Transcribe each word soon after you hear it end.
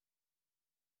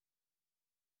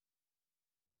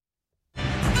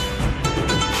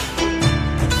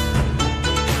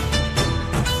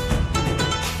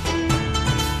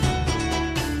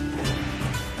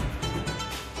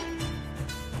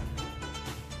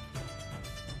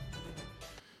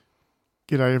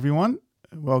G'day everyone.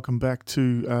 Welcome back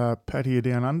to Patio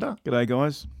Down Under. G'day,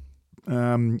 guys.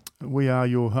 We are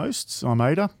your hosts. I'm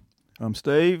Ada. I'm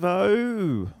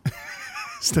Steve-O.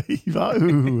 Steve-O.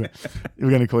 You're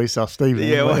going to call yourself Steve.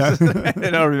 Yeah,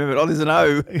 and I remember it. Oh, there's an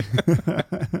O.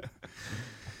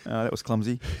 That was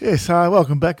clumsy. Yes,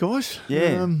 welcome back, guys.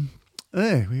 Yeah.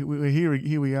 We're here.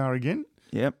 Here we are again.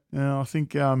 Yep. I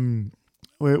think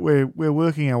we're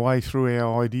working our way through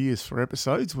our ideas for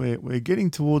episodes. We're getting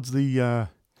towards the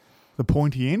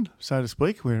pointy end, so to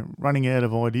speak. We're running out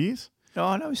of ideas.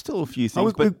 Oh, no, still a few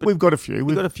things. We've got a few.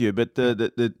 We've got a few, but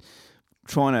the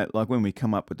trying to, like, when we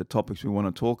come up with the topics we want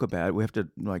to talk about, we have to,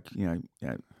 like,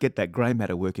 get that grey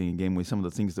matter working again with some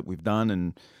of the things that we've done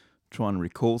and try and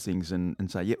recall things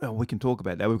and say, yeah, well, we can talk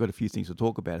about that. We've got a few things to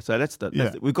talk about. So that's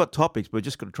we've got topics, but we've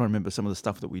just got to try and remember some of the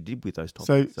stuff that we did with those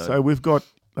topics. So we've got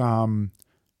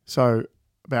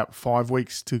about 5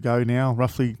 weeks to go now,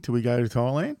 roughly, till we go to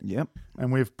Thailand. Yep.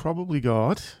 And we've probably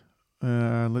got,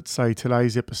 let's say,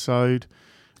 today's episode.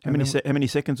 How many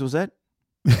seconds was that?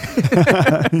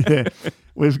 Yeah,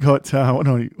 we've got.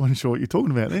 I'm not sure what you're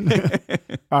talking about then.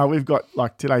 We've got,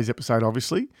 like, today's episode,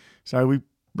 obviously. So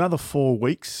another 4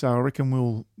 weeks. So I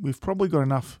reckon we've probably got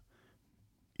enough.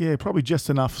 Yeah, probably just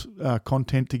enough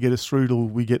content to get us through till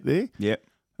we get there. Yep.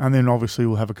 And then obviously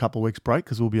we'll have a couple of weeks break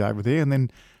because we'll be over there, and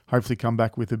then hopefully come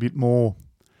back with a bit more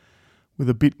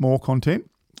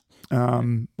content.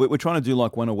 We're trying to do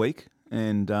like one a week,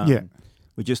 and yeah.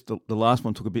 We just the last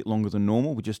one took a bit longer than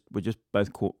normal. We just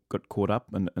both got caught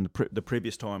up, and the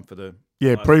previous time for the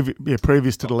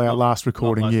previous to the last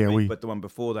recording, but the one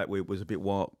before that was a bit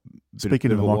wild. Speaking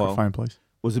to the microphone, please.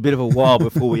 Was a bit of a while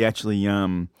before we actually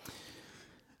got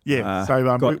to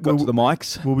the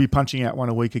mics. We'll be punching out one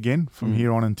a week again from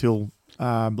here on until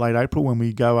late April when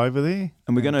we go over there.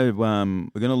 And we're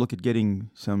gonna look at getting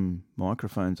some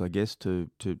microphones, I guess, to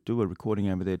do a recording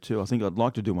over there too. I think I'd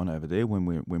like to do one over there when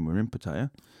we're in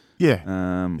Pattaya. Yeah.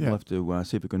 We'll have to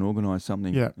see if we can organise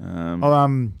something. Yeah.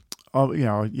 I'm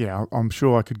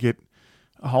sure I could get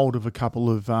a hold of a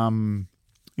couple of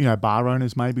bar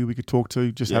owners maybe we could talk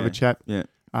to, just have a chat. Yeah.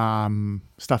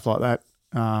 Stuff like that.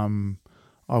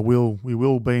 We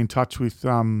will be in touch with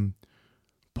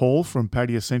Paul from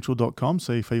patiocentral.com,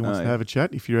 see if he wants to have a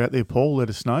chat. If you're out there, Paul, let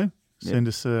us know. Send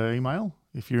us an email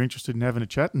if you're interested in having a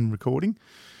chat and recording.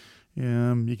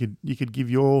 You could give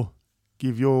your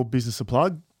business a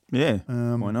plug. Yeah,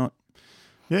 why not?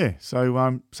 Yeah,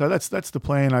 so that's the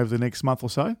plan over the next month or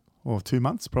so, or 2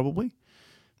 months probably.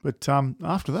 But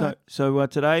after that, so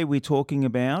today we're talking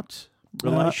about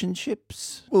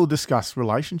relationships. We'll discuss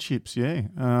relationships. Yeah.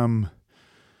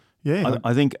 Yeah,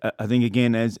 I think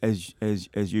again, as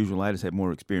usual, Ada's had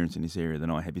more experience in this area than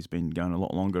I have. He's been going a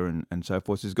lot longer and so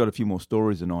forth. So he's got a few more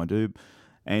stories than I do,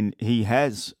 and he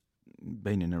has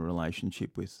been in a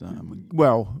relationship with. It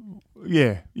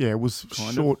was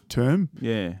short term.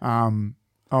 Yeah.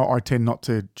 I tend not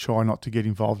to get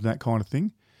involved in that kind of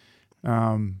thing.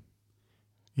 But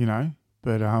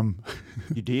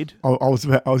you did. I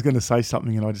was going to say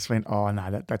something, and I just went, "Oh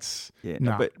no, that's yeah."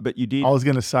 No. But you did. I was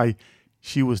going to say.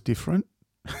 She was different,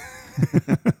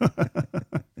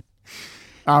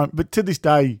 but to this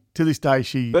day,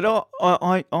 she. But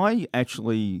I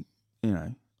actually,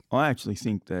 I actually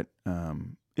think that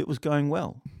it was going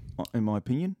well, in my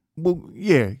opinion. Well,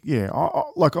 yeah. I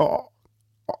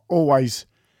always.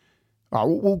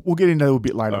 We'll get into it a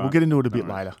bit later. We'll get into it a bit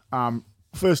later.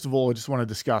 First of all, I just want to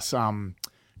discuss.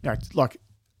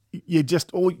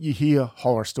 All you hear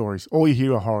horror stories. All you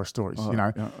hear are horror stories. I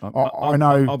know.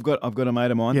 I've got a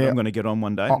mate of mine. Yeah, I'm going to get on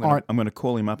one day. I'm going to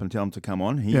call him up and tell him to come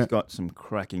on. He's got some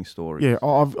cracking stories. Yeah,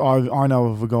 I know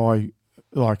of a guy,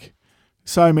 like,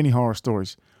 so many horror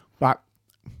stories, but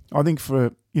I think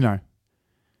for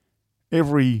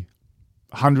every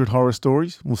 100 horror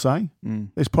stories, we'll say,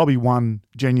 there's probably one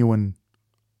genuine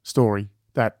story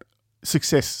that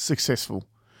successful.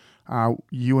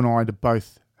 You and I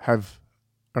both have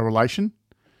a relation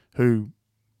who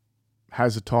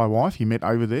has a Thai wife he met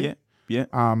over there. Yeah.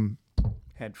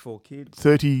 Had 4 kids.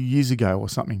 30 years ago or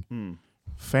something.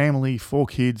 Family, 4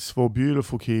 kids, 4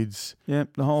 beautiful kids. Yeah,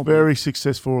 the whole very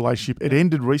successful relationship. It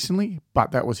ended recently,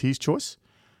 but that was his choice.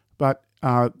 But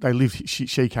they lived.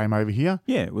 She came over here.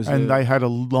 Yeah, it was, and they had a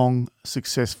long,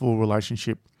 successful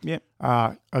relationship. Yeah.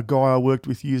 A guy I worked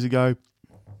with years ago.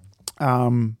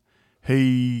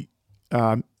 He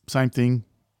same thing.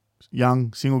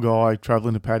 Young, single guy,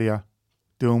 travelling to Pattaya,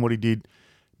 doing what he did.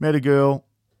 Met a girl.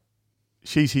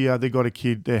 She's here. They got a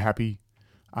kid. They're happy.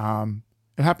 It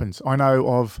happens. I know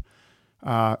of.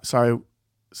 So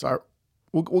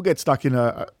we'll get stuck in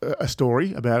a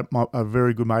story about a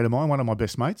very good mate of mine, one of my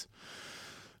best mates.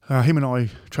 Him and I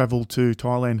travelled to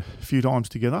Thailand a few times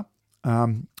together.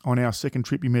 On our second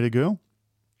trip, he met a girl.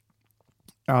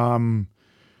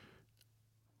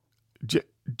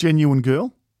 Genuine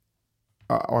girl,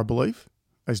 I believe,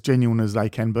 as genuine as they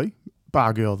can be.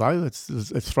 Bar girl, though, let's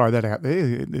throw that out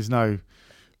there.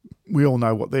 We all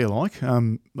know what they're like.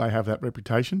 They have that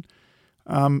reputation.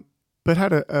 But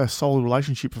had a solid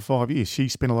relationship for 5 years. She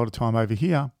spent a lot of time over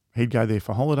here. He'd go there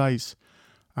for holidays,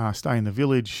 stay in the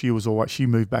village. She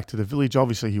moved back to the village.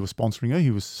 Obviously, he was sponsoring her.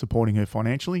 He was supporting her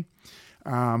financially.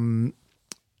 That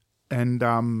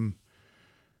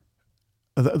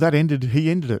ended. He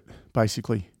ended it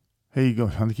basically. I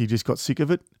think he just got sick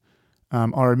of it.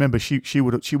 I remember she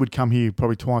would come here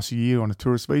probably twice a year on a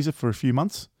tourist visa for a few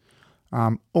months.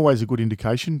 Always a good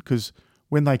indication, because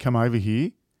when they come over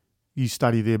here, you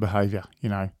study their behaviour. You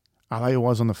know, are they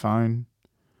always on the phone?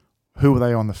 Who are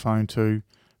they on the phone to?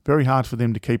 Very hard for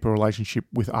them to keep a relationship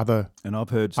with other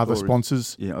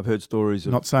sponsors. Yeah, I've heard stories.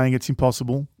 Not saying it's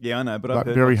impossible. Yeah, I know, but I've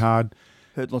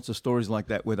heard lots of stories like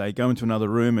that where they go into another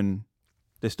room and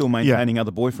they're still maintaining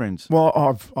other boyfriends. Well,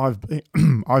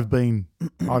 I've been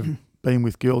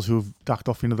with girls who have ducked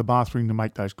off into the bathroom to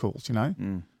make those calls. You know,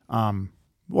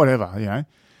 whatever. You know,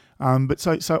 but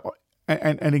so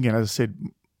and again, as I said,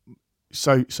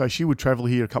 so she would travel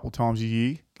here a couple of times a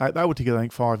year. They were together, I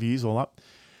think, 5 years all up.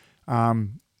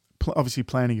 Obviously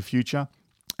planning a future,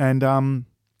 and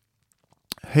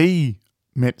he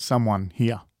met someone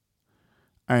here,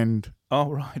 and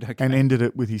ended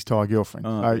it with his Thai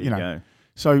girlfriend.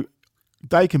 So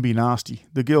they can be nasty.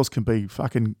 The girls can be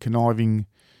fucking conniving,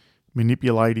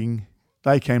 manipulating.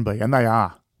 They can be, and they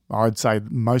are. I'd say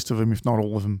most of them, if not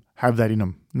all of them, have that in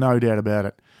them. No doubt about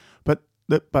it.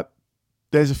 But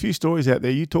there's a few stories out there.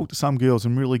 You talk to some girls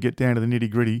and really get down to the nitty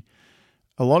gritty.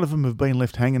 A lot of them have been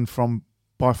left hanging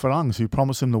by farangs who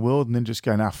promise them the world and then just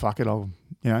go, nah, fuck it,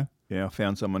 Yeah, I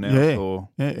found someone else.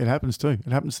 Yeah, it happens too.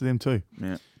 It happens to them too.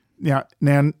 Yeah.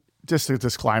 Now, just a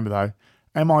disclaimer though,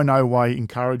 am I no way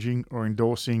encouraging or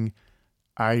endorsing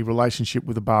a relationship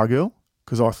with a bar girl?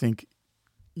 Because I think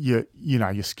you're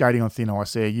skating on thin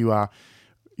ice there. You have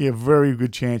a very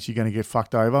good chance you're going to get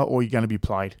fucked over or you're going to be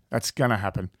played. That's going to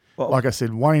happen. Well, like I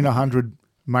said, 1 in 100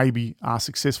 maybe are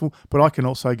successful, but I can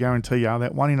also guarantee you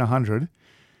that 1 in 100,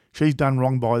 she's done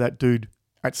wrong by that dude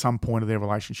at some point of their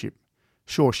relationship.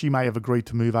 Sure, she may have agreed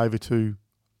to move over to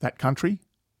that country,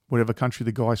 whatever country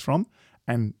the guy's from,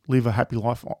 and live a happy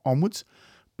life onwards.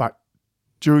 But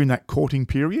during that courting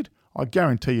period, I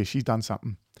guarantee you she's done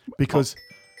something. Because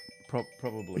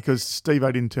probably. Because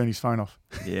Steve-O didn't turn his phone off.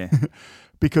 Yeah.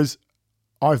 Because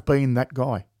I've been that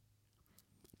guy.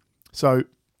 So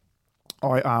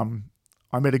I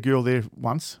met a girl there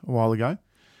once a while ago,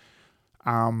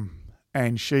 and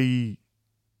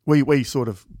we sort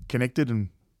of connected and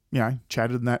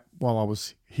chatted and that while I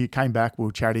was here. Came back, we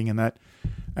were chatting and that,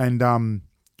 and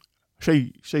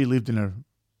she lived in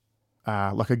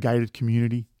a gated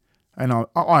community, and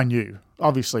I knew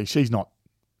obviously she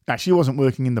wasn't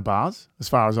working in the bars as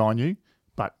far as I knew,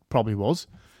 but probably was,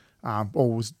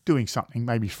 or was doing something,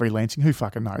 maybe freelancing. Who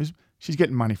fucking knows? She's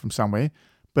getting money from somewhere,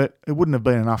 but it wouldn't have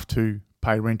been enough to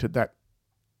pay rent at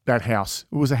that house.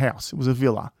 It was a house. It was a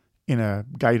villa in a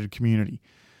gated community.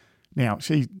 Now,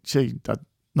 she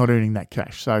not earning that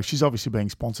cash, so she's obviously being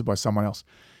sponsored by someone else.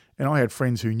 And I had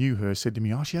friends who knew her said to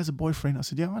me, oh, she has a boyfriend. I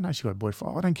said, yeah, I know she's got a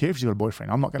boyfriend. I don't care if she's got a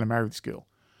boyfriend. I'm not going to marry this girl.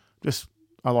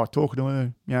 I like talking to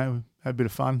her, have a bit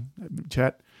of fun, have a bit of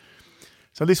chat.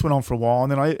 So this went on for a while,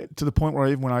 and then to the point where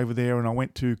I even went over there and I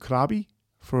went to Krabi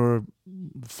for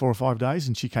 4 or 5 days,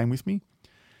 and she came with me.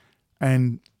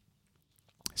 And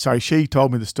so she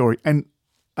told me the story. And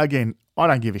again, I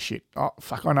don't give a shit. Oh,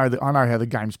 fuck, I know how the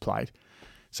game's played.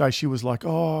 So she was like,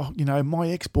 oh, my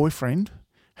ex-boyfriend,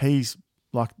 he's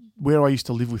like, where I used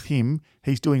to live with him,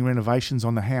 he's doing renovations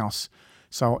on the house.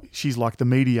 So she's like the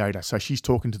mediator. So she's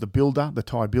talking to the builder, the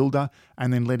Thai builder,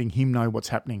 and then letting him know what's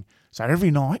happening. So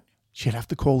every night she'd have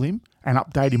to call him and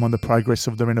update him on the progress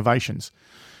of the renovations,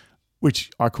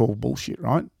 which I call bullshit,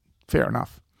 right? Fair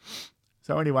enough.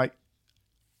 So anyway,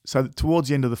 towards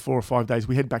the end of the 4 or 5 days,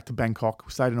 we head back to Bangkok.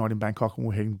 We stayed a night in Bangkok and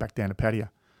we're heading back down to Pattaya.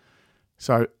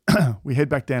 So we head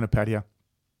back down to Pattaya,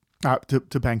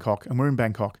 to Bangkok, and we're in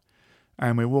Bangkok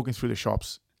and we're walking through the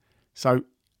shops. So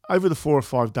over the 4 or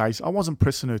 5 days, I wasn't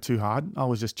pressing her too hard. I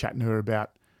was just chatting to her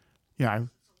about,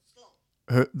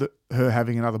 her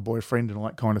having another boyfriend and all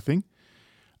that kind of thing.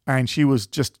 And she was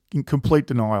just in complete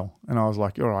denial. And I was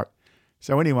like, all right.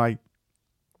 So anyway,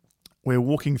 we're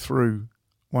walking through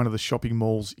one of the shopping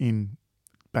malls in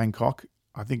Bangkok.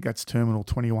 I think that's Terminal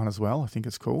 21 as well. I think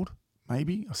it's called,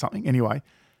 maybe, or something. Anyway,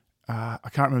 I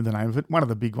can't remember the name of it. One of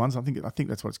the big ones. I think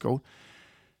that's what it's called.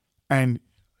 And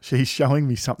she's showing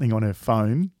me something on her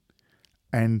phone,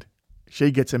 and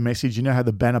she gets a message. You know how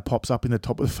the banner pops up in the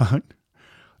top of the phone?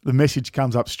 The message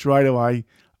comes up straight away.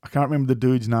 I can't remember the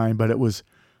dude's name, but it was,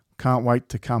 "Can't wait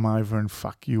to come over and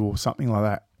fuck you," or something like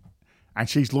that. And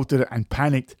she's looked at it and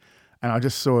panicked, and I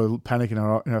just saw a panic in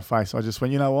her face. I just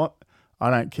went, "You know what? I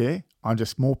don't care. I'm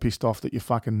just more pissed off that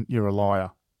you're a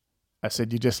liar." I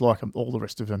said, "You're just like all the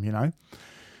rest of them, you know."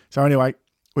 So anyway,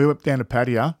 we went down to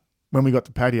Pattaya. When we got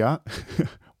to Pattaya,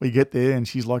 we get there and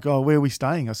she's like, "Oh, where are we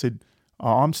staying?" I said,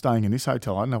 "Oh, I'm staying in this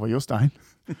hotel. I don't know where you're staying."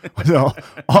 I said,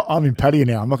 I'm in Pattaya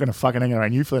now. I'm not going to fucking hang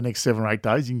around you for the next 7 or 8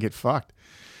 days. You can get fucked.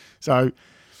 So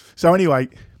anyway,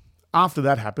 after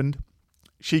that happened,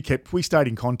 we stayed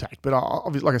in contact. But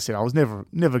like I said, I was never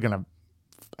going to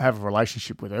have a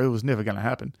relationship with her. It was never going to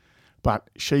happen. But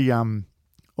she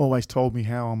always told me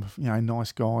how I'm a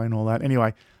nice guy and all that.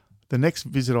 Anyway, the next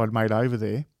visit I'd made over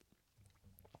there,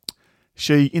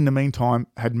 she, in the meantime,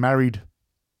 had married,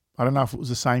 I don't know if it was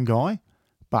the same guy,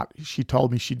 but she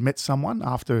told me she'd met someone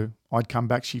after I'd come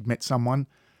back. She'd met someone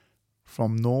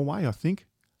from Norway, I think,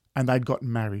 and they'd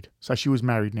gotten married. So she was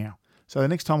married now. So the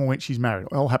next time I went, she's married.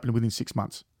 It all happened within 6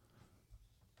 months.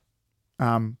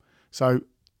 So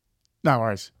no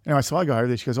worries. Anyway, so I go over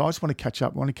there. She goes, "I just want to catch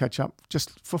up.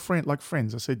 Just for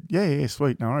friends." I said, yeah,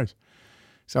 sweet, no worries.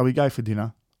 So we go for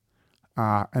dinner,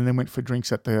 and then went for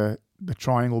drinks at the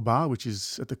Triangle Bar, which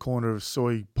is at the corner of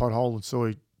Soy Pothole and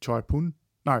Soy Chai Pun.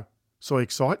 No, Soy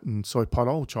Excite and Soy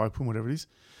Pothole, Chai Pun, whatever it is.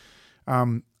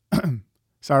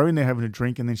 So we're in there having a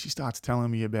drink, and then she starts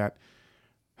telling me about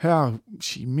how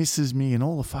she misses me and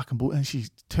all the fucking bull. And she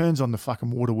turns on the fucking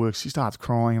waterworks. She starts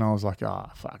crying, and I was like,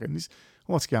 fucking this.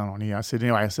 What's going on here? I said,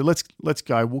 let's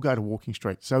go. We'll go to Walking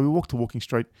Street. So we walked to Walking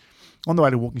Street. On the way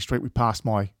to Walking Street, we passed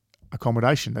my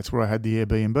accommodation. That's where I had the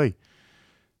Airbnb.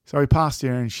 So we passed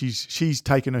there, and she's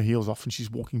taken her heels off, and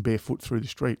she's walking barefoot through the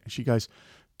street. And she goes,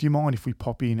 "Do you mind if we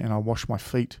pop in and I wash my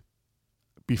feet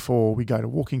before we go to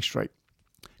Walking Street?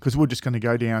 Because we're just going to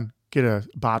go down, get a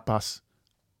BART bus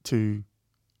to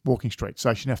Walking Street.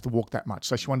 So she didn't have to walk that much."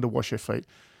 So she wanted to wash her feet.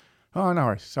 Oh, no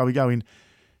worries. So we go in.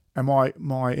 And my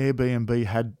Airbnb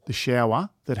had the shower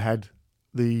that had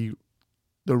the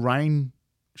rain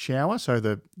shower, so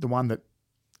the one that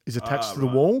is attached to the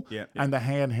wall, and the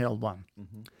handheld one.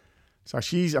 Mm-hmm. So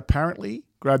she's apparently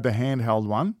grabbed the handheld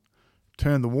one,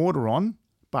 turned the water on,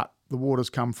 but the water's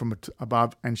come from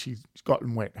above, and she's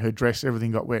gotten wet. Her dress,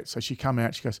 everything got wet. So she come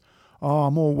out, she goes, "Oh,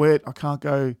 I'm all wet. I can't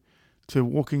go to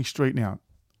Walking Street now."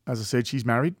 As I said, she's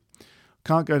married.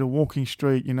 "Can't go to Walking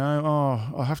Street,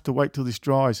 I'll have to wait till this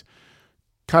dries."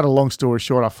 Cut a long story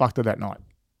short, I fucked her that night.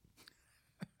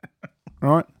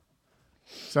 Right?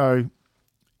 So,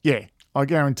 yeah, I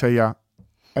guarantee you,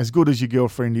 as good as your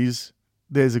girlfriend is,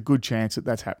 there's a good chance that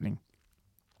that's happening.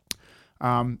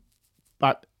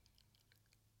 But,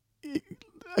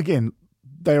 again,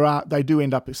 they do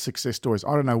end up as success stories.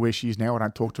 I don't know where she is now. I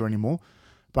don't talk to her anymore.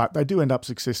 But they do end up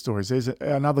success stories. There's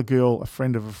another girl, a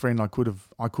friend of a friend I could have,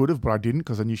 but I didn't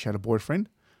because I knew she had a boyfriend.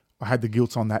 I had the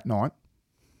guilts on that night.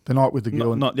 The night with the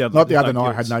girl. Not the other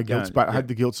night I had no guilts, but I had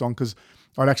the guilts on because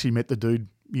I'd actually met the dude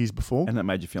years before. And that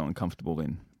made you feel uncomfortable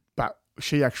then? But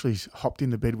she actually hopped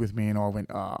into bed with me and I went,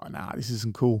 "Oh, nah, this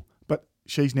isn't cool." But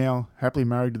she's now happily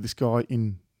married to this guy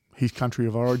in his country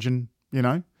of origin,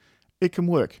 It can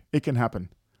work. It can happen.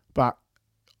 But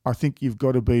I think you've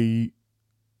got to be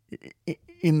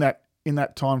in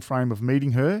that time frame of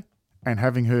meeting her and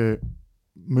having her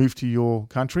move to your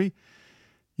country.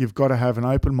 You've got to have an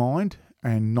open mind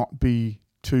and not be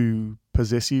too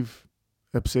possessive,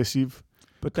 obsessive.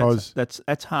 But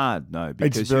that's hard, though.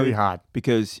 It's very hard.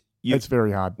 Because it's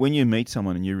very hard. When you meet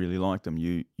someone and you really like them,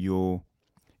 you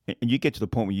get to the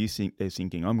point where they're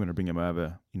thinking, "I'm going to bring them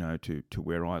over, to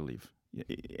where I live."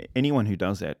 Anyone who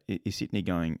does that is sitting there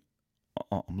going,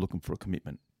 "I'm looking for a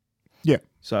commitment." Yeah.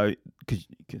 So, because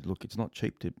look, it's not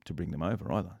cheap to bring them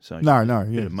over either. So no, a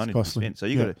bit of money to spend. So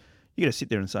you got to sit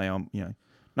there and say,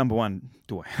 number one,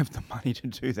 do I have the money to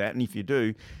do that? And if you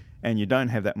do, and you don't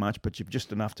have that much, but you've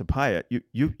just enough to pay it,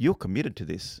 you're committed to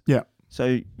this. Yeah.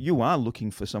 So you are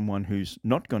looking for someone who's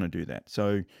not going to do that.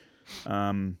 So,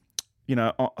 I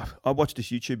watched this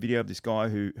YouTube video of this guy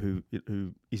who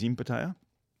is in Pattaya,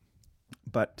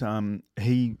 but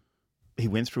he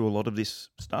went through a lot of this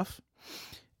stuff.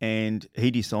 And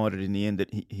he decided in the end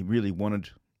that he really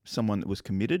wanted someone that was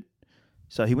committed.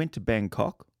 So he went to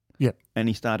Bangkok. Yep. And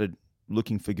he started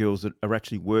looking for girls that are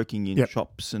actually working in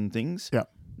shops and things.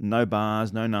 Yep. No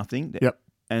bars, no nothing. Yep.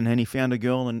 And then he found a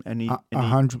girl and he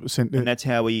 100%. And that's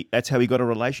how he got a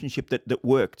relationship that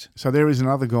worked. So there is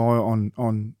another guy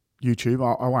on YouTube.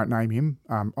 I won't name him.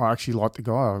 I actually like the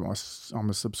guy. I'm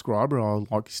a subscriber. I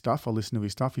like his stuff. I listen to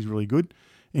his stuff. He's really good.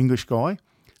 English guy.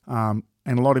 And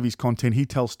a lot of his content, he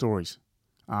tells stories.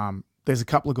 There's a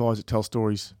couple of guys that tell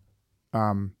stories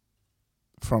from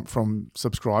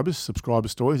subscriber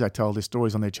stories. They tell their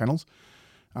stories on their channels.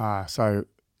 So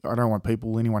I don't want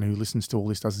anyone who listens to all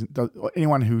this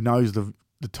anyone who knows the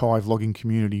Thai vlogging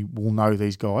community will know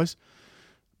these guys.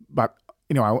 But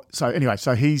anyway,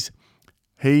 so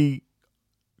he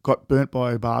got burnt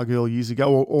by a bar girl years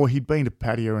ago, or he'd been to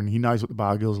Pattaya and he knows what the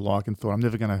bar girls are like and thought, I'm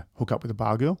never going to hook up with a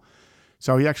bar girl.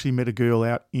 So he actually met a girl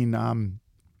out in,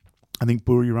 I think,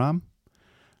 Buriram.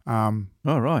 Oh,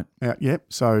 right. Yeah.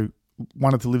 So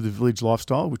wanted to live the village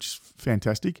lifestyle, which is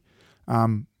fantastic.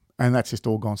 And that's just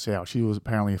all gone sour. She was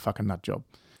apparently a fucking nut job.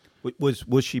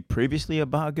 Was she previously a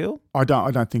bar girl? I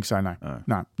don't think so. No, Oh.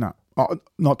 no.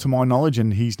 Not to my knowledge,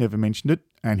 and he's never mentioned it.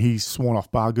 And he's sworn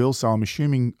off bar girls, so I'm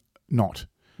assuming not.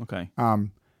 Okay.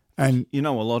 And you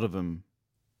know, a lot of them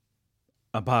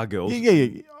are bar girls.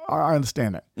 yeah. I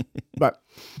understand that.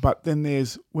 but then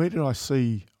there's, where did I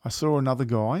see? I saw another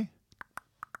guy.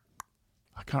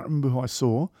 I can't remember who I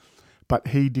saw, but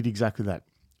he did exactly that.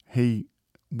 He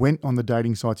went on the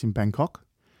dating sites in Bangkok,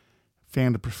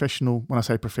 found a professional. When I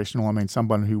say professional, I mean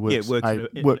someone who works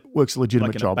works a legitimate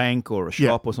like in job, a bank or a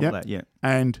shop or something like that. Yeah.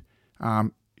 And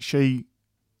she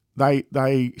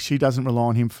doesn't rely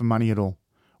on him for money at all.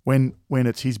 When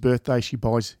it's his birthday, she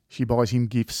buys him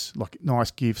gifts, like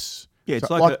nice gifts. Yeah, it's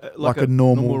So like a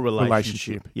normal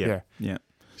relationship. Yeah. Yeah.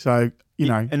 So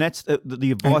know, and that's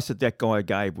the advice that guy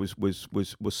gave was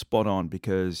spot on,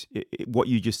 because what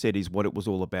you just said is what it was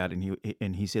all about.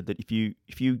 And he said that if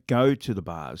you go to the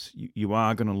bars, you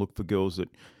are going to look for girls that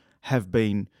have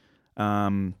been,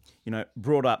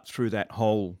 brought up through that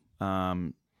whole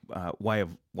way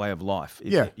of life.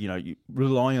 You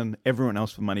rely on everyone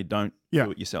else for money. Don't do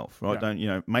it yourself, right?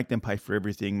 Don't make them pay for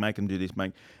everything. Make them do this.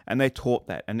 And they're taught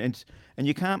that, and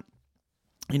you can't,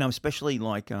 especially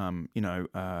like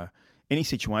any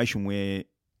situation where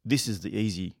this is the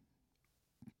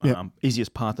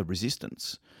easiest path of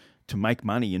resistance to make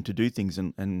money and to do things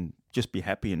and just be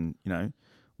happy and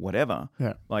whatever.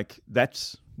 Yeah. Like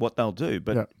that's what they'll do.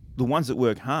 But the ones that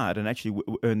work hard and actually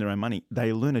earn their own money,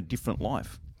 they learn a different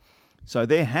life. So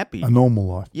they're happy. A normal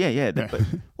life. Yeah. But,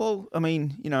 well, I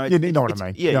mean, you know what I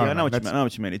mean. Yeah, I know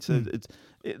what you mean. It's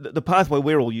the pathway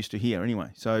we're all used to here anyway.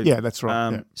 So yeah, that's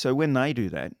right. So when they do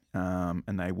that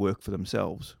and they work for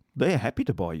themselves, they're happy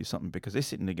to buy you something because they're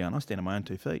sitting there going, I stand on my own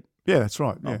 2 feet. Yeah, that's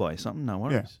right. I'll buy you something, no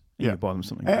worries. Yeah. You buy them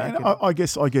something And back. I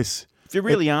guess if you're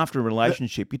really after a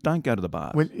relationship, you don't go to the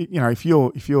bar. When if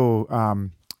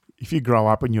you grow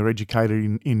up and you're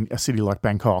educated in a city like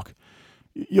Bangkok,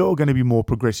 you're going to be more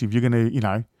progressive. You're going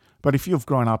to, but if you've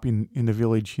grown up in the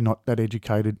village, you're not that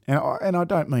educated. And I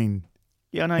don't mean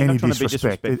any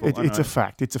disrespect. It's a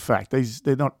fact. It's a fact.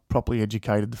 They're not properly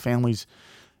educated. The families,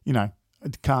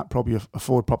 can't probably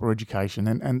afford proper education,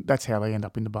 and that's how they end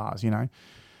up in the bars.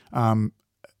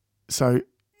 So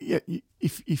yeah,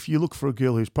 if you look for a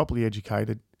girl who's properly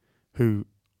educated, who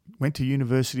went to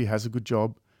university, has a good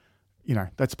job,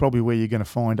 that's probably where you're going to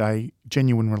find a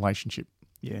genuine relationship.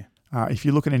 Yeah. If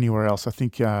you look at anywhere else, I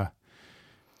think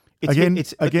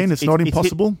it's not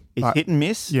impossible. It's hit and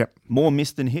miss. Yeah. More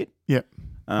miss than hit. Yeah.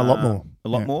 A lot more. A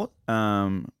lot more.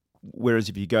 Whereas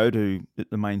if you go to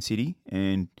the main city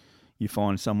and you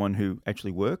find someone who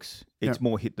actually works, it's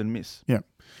more hit than miss. Yeah.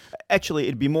 Actually,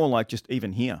 it'd be more like just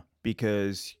even here,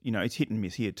 because it's hit and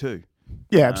miss here too.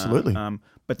 Yeah, absolutely.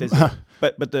 But there's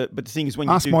but the thing is, when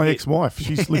you ask my ex-wife,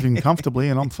 she's living comfortably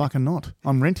and I'm fucking not.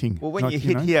 I'm renting. Well, when you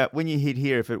hit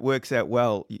here, if it works out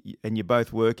well and you're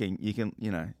both working, you can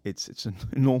it's a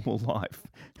normal life.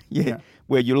 Yeah.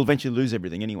 Where you'll eventually lose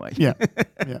everything anyway. Yeah.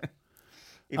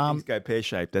 If things go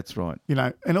pear-shaped, that's right.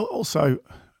 And also,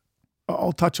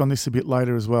 I'll touch on this a bit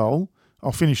later as well.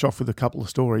 I'll finish off with a couple of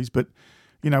stories, but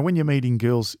when you're meeting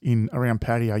girls around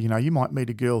Pattaya, you might meet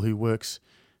a girl who works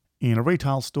in a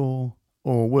retail store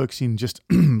or works in just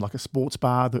like a sports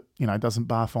bar that, doesn't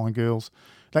bar fine girls,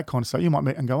 that kind of stuff. You might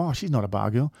meet and go, oh, she's not a bar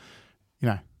girl.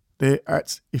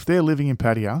 If they're living in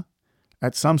Pattaya,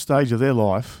 at some stage of their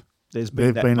life, they've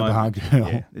been a bar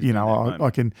girl.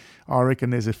 Yeah, I reckon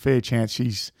there's a fair chance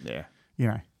she's, yeah.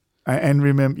 And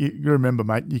remember,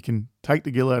 mate, you can take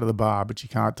the girl out of the bar, but you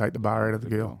can't take the bar out of the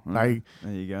girl. There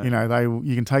you go.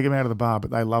 You can take them out of the bar,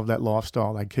 but they love that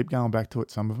lifestyle. They keep going back to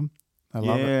it. Some of them, they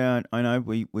love it. Yeah, I know.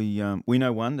 We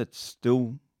know one that's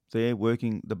still there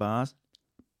working the bars,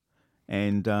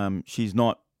 and she's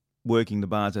not working the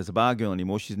bars as a bar girl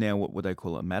anymore. She's now what would they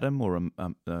call a madam or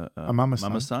a mama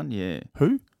son? Yeah.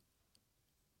 Who?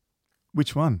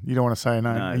 Which one? You don't want to say her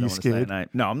name? No, Are I you don't want to say her scared? name.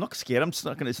 No, I'm not scared. I'm just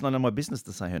not gonna. It's none of my business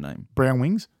to say her name. Brown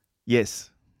Wings?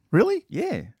 Yes. Really?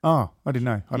 Yeah. Oh, I didn't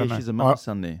know. I don't know. She's a mother's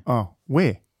son there. Oh,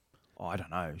 where? Oh, I don't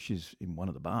know. She's in one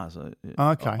of the bars.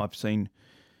 Okay. I've seen.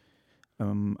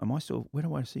 Am I still? Where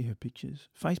do I see her pictures?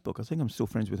 Facebook. I think I'm still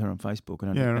friends with her on Facebook,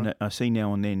 and Yeah, I see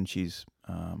now and then she's,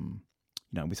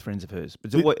 with friends of hers.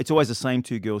 But it's always the same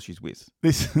two girls she's with.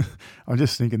 This, I'm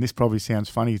just thinking this probably sounds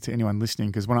funny to anyone listening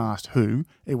because when I asked who,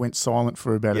 it went silent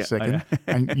for about a second,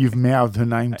 and you've mouthed her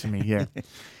name to me. Yeah,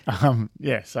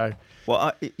 yeah. So,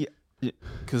 well,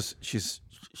 because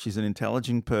she's an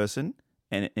intelligent person,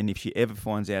 and if she ever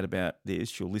finds out about this,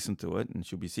 she'll listen to it, and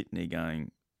she'll be sitting there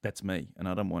going, "That's me," and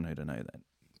I don't want her to know that.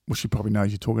 well, she probably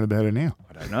knows you're talking about her now.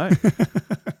 I don't know.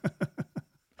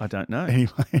 I don't know.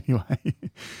 Anyway.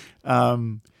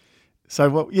 So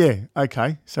well, yeah,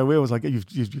 okay. So where was I? You've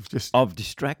just I've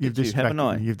distracted you, haven't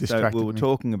I? You've distracted So we were me.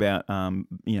 talking about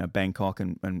Bangkok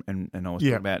and I was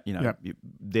talking about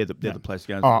they're the place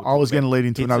to go. I was going to lead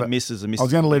into another. Misses and I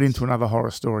was going to lead into another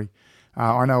horror story.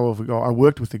 I know of a guy. I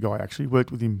worked with the guy actually.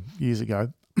 Worked with him years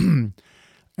ago,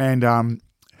 and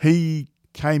he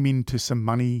came into some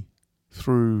money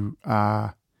through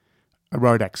a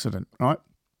road accident, right?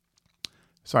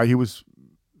 So he was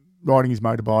riding his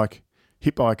motorbike,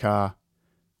 hit by a car,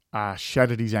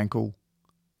 shattered his ankle,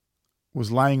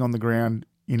 was laying on the ground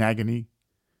in agony.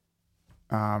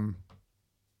 You're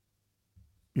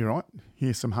right.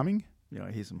 Hear some humming? Yeah,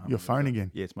 I hear some humming. Your phone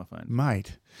again? Yeah, it's my phone.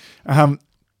 Mate.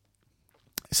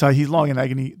 So he's lying in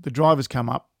agony. The driver's come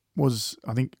up, was,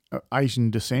 I think,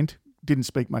 Asian descent, didn't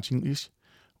speak much English,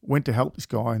 went to help this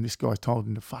guy, and this guy told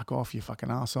him to fuck off, you fucking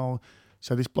arsehole.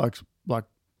 So this bloke's like,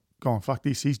 gone, fuck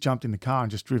this. He's jumped in the car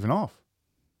and just driven off,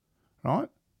 right?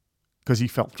 Because he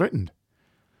felt threatened.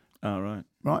 Oh, right.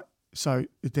 Right? So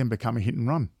it then became a hit and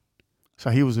run. So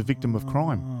he was a victim of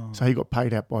crime. So he got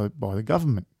paid out by the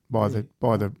government, by the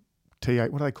TA,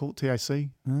 what do they call it, TAC?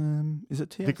 Is it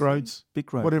TAC? Vic Roads?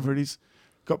 Vic Roads. Whatever it is.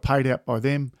 Got paid out by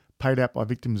them, paid out by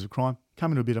victims of crime,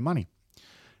 come into a bit of money.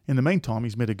 In the meantime,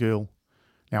 he's met a girl.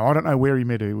 Now, I don't know where he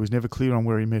met her. It was never clear on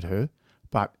where he met her,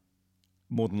 but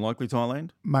more than likely Thailand?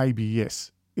 maybe,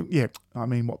 yes. Yeah, I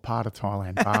mean, what part of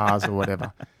Thailand? Bars or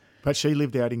whatever. But she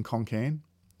lived out in Khon Kaen.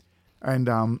 And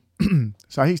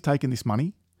so he's taken this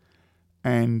money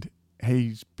and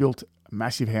he's built a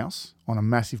massive house on a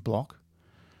massive block.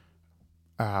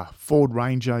 Ford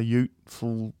Ranger, ute,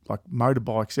 full, like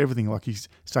motorbikes, everything.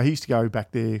 So he used to go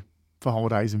back there for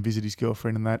holidays and visit his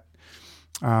girlfriend and that.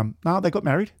 No, they got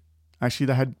married.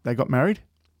 Actually, they got married.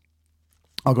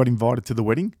 I got invited to the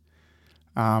wedding.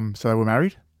 So they were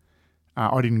married.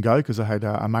 I didn't go because I had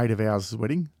a mate of ours'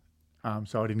 wedding.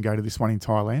 So I didn't go to this one in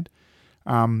Thailand.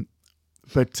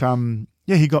 But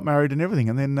he got married and everything.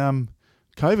 And then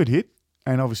COVID hit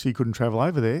and obviously he couldn't travel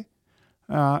over there.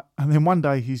 And then one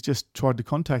day he's just tried to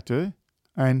contact her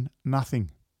and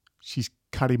nothing. She's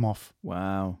cut him off.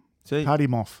 Wow. See, cut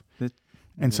him off.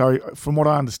 And so from what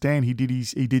I understand, he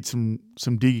did some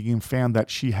digging and found that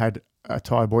she had a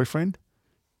Thai boyfriend.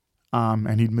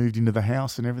 And he'd moved into the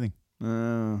house and everything.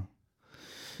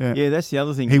 Yeah, that's the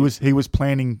other thing. He was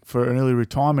planning for an early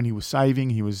retirement. He was saving.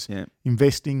 He was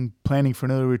investing, planning for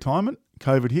an early retirement.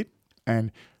 COVID hit,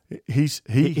 and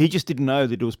he just didn't know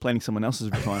that he was planning someone else's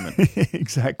retirement.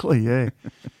 Exactly. Yeah.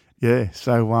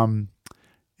 So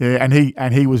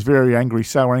and he was very angry,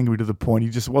 so angry to the point he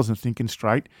just wasn't thinking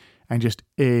straight, and just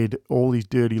aired all his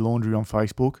dirty laundry on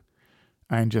Facebook,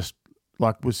 and just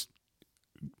it was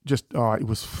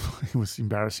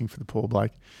embarrassing for the poor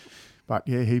bloke. But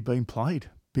yeah, he'd been played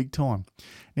big time.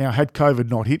 Now, had COVID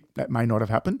not hit, that may not have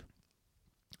happened.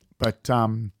 But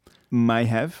may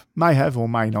have or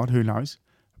may not, who knows?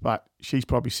 But she's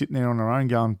probably sitting there on her own,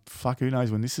 going, "Fuck, who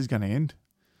knows when this is going to end?"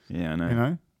 Yeah, I know. You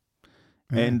know.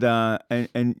 Yeah. And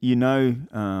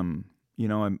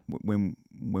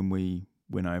when we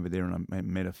went over there and I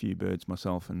met a few birds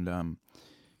myself and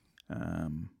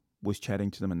was chatting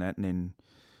to them and that, and then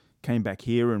came back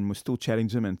here and was still chatting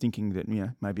to them and thinking that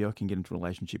maybe I can get into a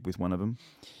relationship with one of them.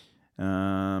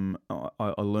 I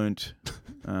learnt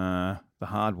the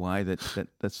hard way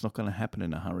that's not going to happen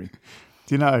in a hurry.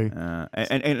 Do you know?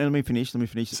 And let me finish.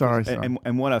 Sorry.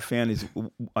 And what I found is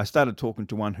I started talking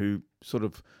to one who sort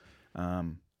of I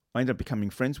ended up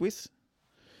becoming friends with,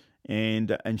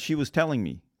 and she was telling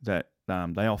me that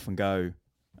they often go,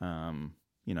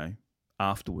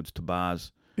 afterwards to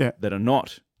bars that are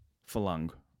not for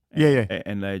lung.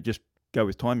 And they just go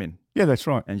with Thai men. Yeah, that's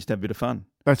right. And just have a bit of fun.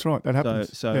 That's right. That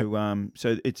happens. So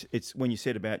it's when you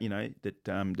said about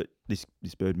that this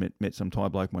bird met some Thai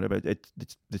bloke and whatever.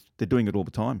 They're doing it all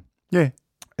the time. Yeah.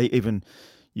 Even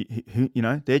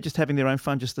they're just having their own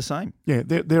fun just the same. Yeah,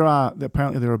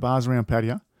 apparently there are bars around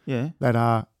Pattaya Yeah. that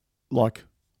are like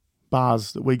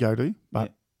bars that we go to,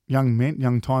 but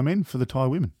young Thai men for the Thai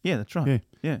women. Yeah, that's right.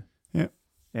 Yeah.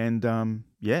 And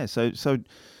so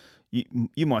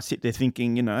you might sit there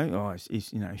thinking,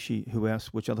 she who else?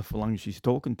 Which other Falungs she's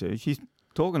talking to? She's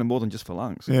talking to more than just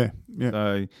Falungs. Yeah.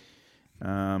 So,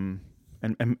 and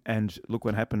look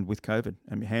what happened with COVID.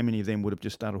 I mean, how many of them would have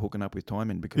just started hooking up with Thai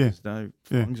men because there's no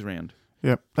Falungs around?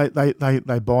 Yeah,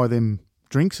 they buy them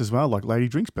drinks as well, like lady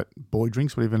drinks, but boy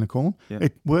drinks, whatever you want to call them. Yeah.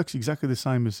 It works exactly the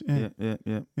same as Yeah.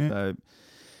 So,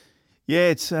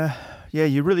 it's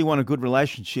you really want a good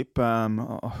relationship.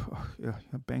 Bangkok,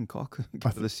 go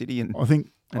to the city and do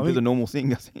the normal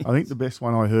thing. I think the best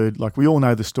one I heard, like we all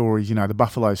know the stories. The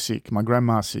buffalo's sick, my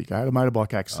grandma's sick, I had a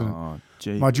motorbike accident,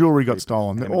 my jewellery got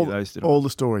stolen. All the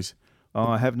stories.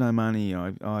 I have no money.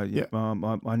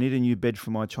 I need a new bed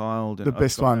for my child. The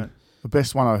best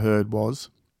one I heard was,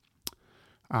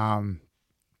 the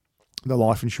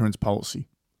life insurance policy.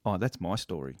 Oh, that's my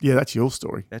story. Yeah, that's your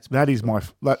story. That's very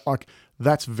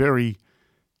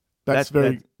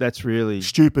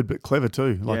stupid but clever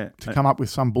too. To come up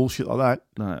with some bullshit like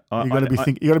that. No, you got to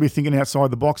be thinking outside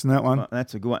the box in that one.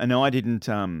 That's a good one. And I didn't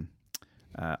send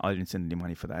any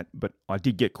money for that, but I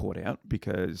did get caught out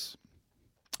because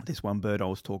this one bird I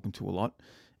was talking to a lot,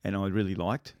 and I really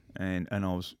liked, and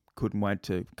I couldn't wait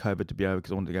to COVID to be over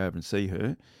because I wanted to go over and see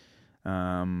her.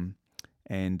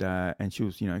 And she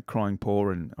was, crying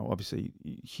poor, and obviously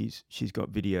she's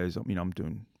got videos. I mean, I'm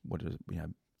doing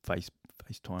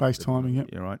FaceTiming,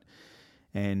 yeah, right.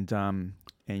 And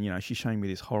she's showing me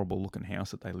this horrible looking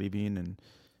house that they live in, and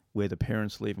where the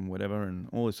parents live, and whatever, and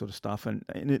all this sort of stuff, and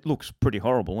it looks pretty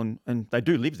horrible, and they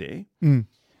do live there.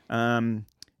 And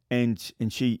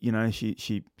she,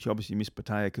 she obviously missed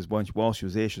Pattaya because while she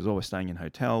was there, she was always staying in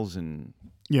hotels and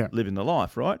living the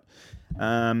life, right?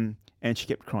 And she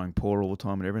kept crying poor all the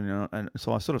time and everything. And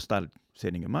so I sort of started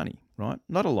sending her money, right?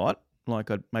 Not a lot. Like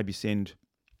I'd maybe send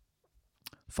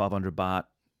 500 baht,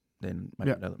 then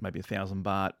maybe 1,000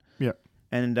 baht. Yeah.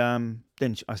 And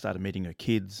then I started meeting her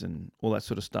kids and all that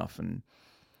sort of stuff. And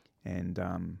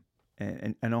I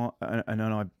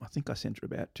think I sent her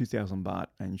about 2,000 baht,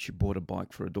 and she bought a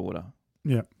bike for her daughter.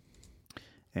 Yeah.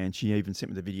 And she even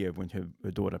sent me the video of when her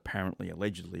daughter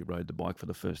allegedly rode the bike for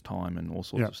the first time and all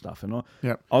sorts of stuff. And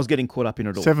I was getting caught up in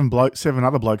it all. 7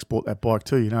 other blokes bought that bike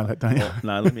too. You know that, don't you?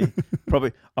 No,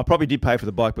 I probably did pay for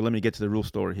the bike, but let me get to the real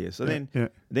story here. So then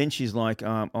she's like,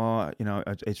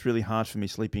 it's really hard for me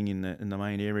sleeping in the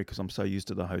main area because I'm so used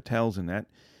to the hotels and that.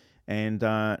 And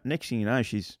next thing you know,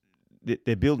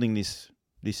 they're building this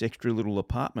extra little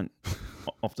apartment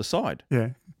off the side. Yeah.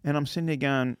 And I'm sitting there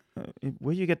going,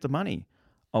 where do you get the money?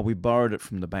 Oh, we borrowed it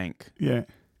from the bank. Yeah.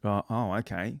 Oh,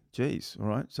 okay. Jeez. All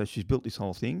right. So she's built this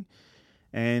whole thing.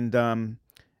 And then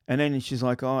she's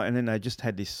like, and then they just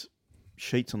had this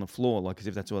sheets on the floor, like as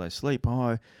if that's where they sleep.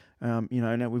 Now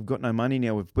we've got no money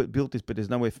now. We've built this, but there's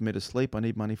nowhere for me to sleep. I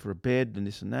need money for a bed and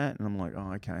this and that. And I'm like,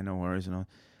 oh, okay, no worries. And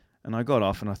I got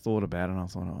off and I thought about it and I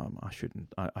thought, I shouldn't.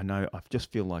 I know, I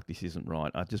just feel like this isn't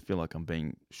right. I just feel like I'm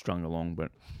being strung along.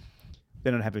 But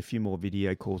then I'd have a few more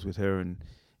video calls with her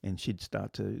and she'd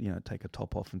start to, take her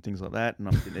top off and things like that. And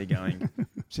I'm sitting there going,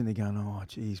 oh,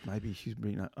 geez, maybe she's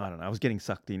been, I don't know. I was getting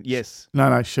sucked in. Yes.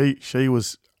 No, she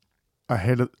was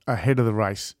ahead of the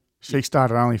race. She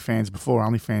started OnlyFans before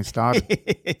OnlyFans started.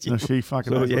 She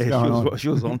fucking knows what's going on. She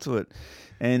was onto it.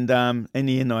 And in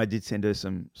the end, I did send her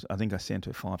I think I sent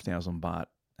her 5,000 baht.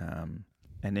 And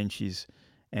then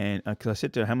because I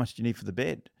said to her, how much do you need for the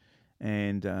bed?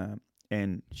 And I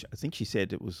think she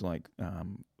said it was like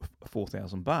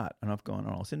 4,000 baht. And I've gone,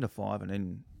 I'll send her 5 and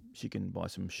then she can buy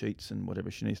some sheets and whatever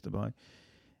she needs to buy.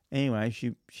 Anyway,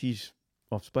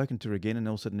 I've spoken to her again, and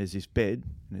all of a sudden there's this bed,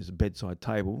 and there's a bedside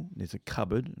table, and there's a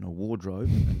cupboard and a wardrobe.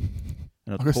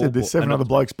 And like I said, there's 7 other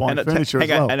blokes buying furniture as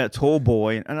well. And a tall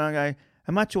boy. And I go,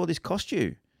 how much will this cost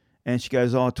you? And she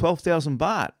goes, 12,000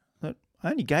 baht. I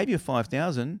only gave you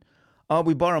 5,000. Oh,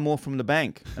 we borrow more from the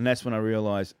bank. And that's when I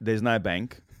realised there's no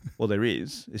bank. Well, there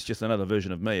is. It's just another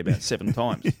version of me about 7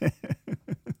 times.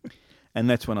 And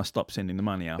that's when I stopped sending the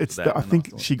money after that. I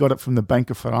think she got it from the Bank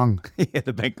of Farang. Yeah,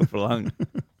 the Bank of Farang.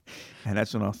 And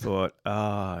that's when I thought,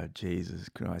 Jesus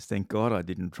Christ, thank God I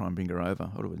didn't try and bring her over.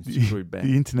 I would have been screwed back.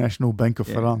 The International Bank of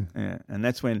Farang. Yeah, and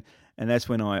that's when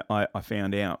I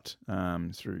found out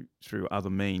through other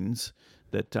means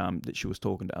that she was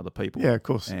talking to other people. Yeah, of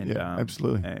course. And,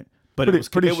 absolutely. But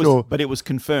it was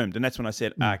confirmed, and that's when I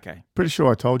said, okay. Pretty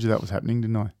sure I told you that was happening,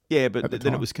 didn't I? Yeah, but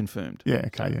then it was confirmed. Yeah,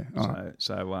 okay, yeah. All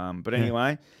right. But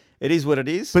anyway, it is what it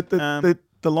is. But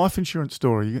the life insurance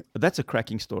story. But that's a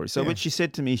cracking story. So Yeah. when she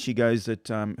said to me, she goes that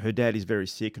her dad is very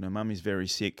sick and her mum is very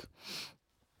sick,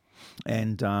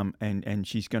 and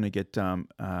she's going to get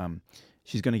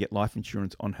life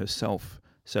insurance on herself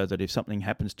so that if something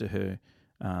happens to her,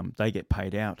 they get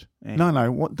paid out. And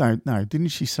No. Didn't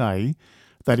she say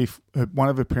that if one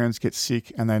of her parents gets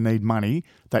sick and they need money,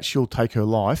 that she'll take her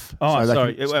life? Oh, so they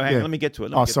sorry. can- Hang on, yeah. let me get to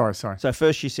it. Sorry. So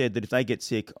first, she said that if they get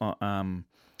sick,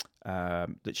 that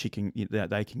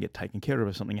they can get taken care of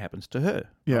if something happens to her.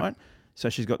 Yeah. Right. So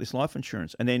she's got this life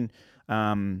insurance, and then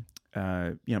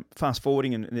fast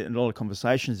forwarding and a lot of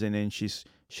conversations, and then she's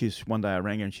one day I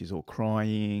rang her and she's all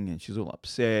crying and she's all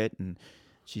upset and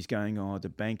she's going, oh, the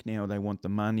bank now, they want the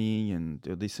money and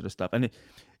this sort of stuff. And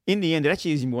in the end, it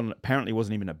actually apparently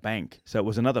wasn't even a bank. So it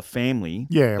was another family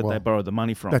that they borrowed the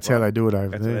money from. That's how they do it over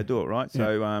there. That's how they do it, right? Yeah.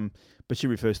 So, but she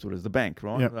refers to it as the bank,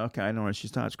 right? Yep. Okay, no, she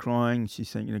starts crying. She's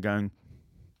saying, going,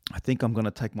 I think I'm going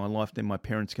to take my life, then my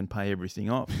parents can pay everything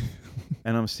off.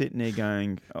 And I'm sitting there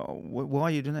going, oh, why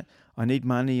are you doing that? I need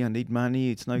money.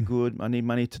 It's no good. I need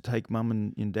money to take mum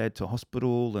and dad to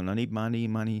hospital, and I need money.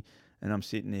 And I'm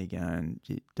sitting there going,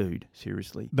 dude,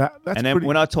 seriously. That's and then pretty,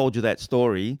 when I told you that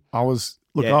story, I was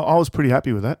pretty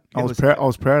happy with that. I was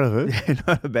proud of her.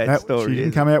 Not a bad story. She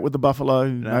didn't come out with the buffalo,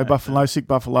 no buffalo, sick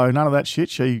buffalo, none of that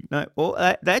shit. They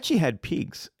actually had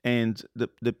pigs, and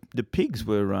the pigs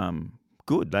were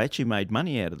good. They actually made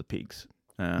money out of the pigs.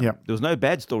 There was no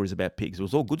bad stories about pigs. It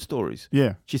was all good stories.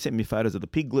 Yeah. She sent me photos of the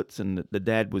piglets, and the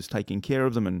dad was taking care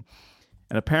of them, and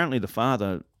apparently the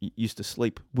father used to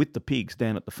sleep with the pigs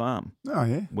down at the farm. Oh,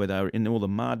 yeah. Where they were in all the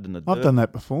mud and the dirt. I've done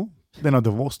that before. Then I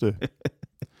divorced her.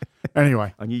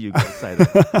 Anyway. I knew you were going to say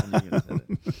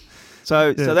that.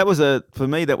 So that was for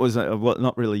me, that was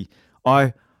not really,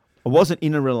 I wasn't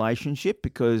in a relationship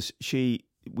because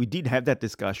we did have that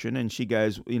discussion, and she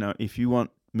goes, if you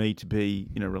want me to be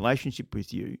in a relationship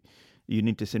with you, you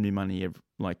need to send me money.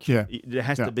 There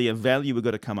has to be a value we've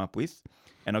got to come up with,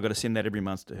 and I've got to send that every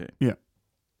month to her. Yeah.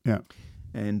 Yeah.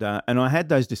 And I had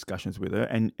those discussions with her,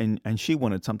 and she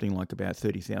wanted something like about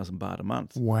 30,000 baht a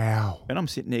month. Wow. And I'm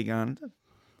sitting there going,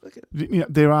 look at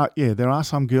there are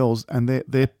some girls, and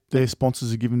their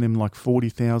sponsors are giving them like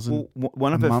 40,000. Well,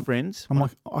 one of her friends. I'm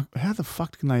like, how the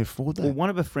fuck can they afford that? Well, one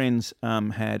of her friends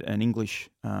had an English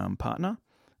partner,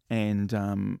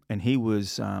 and he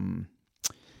was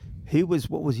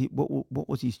what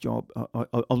was his job?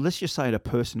 Let's just say a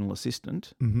personal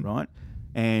assistant, right?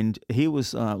 And he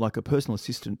was like a personal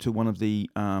assistant to one of the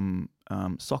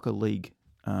soccer league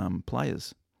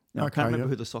players. Now, I can't remember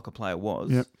who the soccer player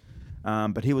was. Yep.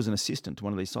 But he was an assistant to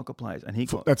one of these soccer players, and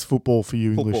that's football for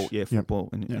you, football, English. yeah, football,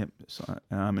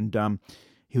 and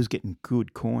he was getting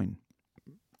good coin,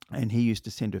 and he used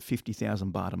to send her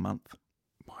 50,000 baht a month.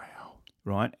 Wow!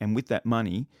 Right, and with that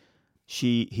money,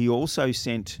 he also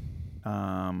sent,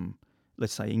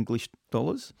 let's say English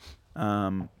dollars,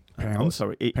 Pounds.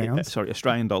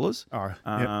 Australian dollars. Oh,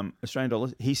 yep. Australian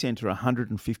dollars. He sent her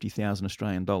 150,000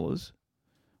 Australian dollars,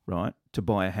 right, to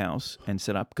buy a house and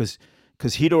set up because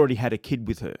he'd already had a kid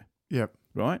with her. Yep.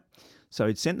 Right? So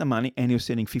he'd sent the money and he was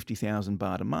sending 50,000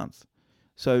 baht a month.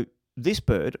 So this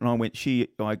bird, and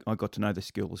I got to know this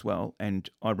girl as well, and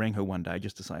I rang her one day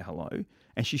just to say hello,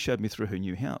 and she showed me through her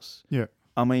new house. Yeah.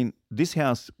 I mean, this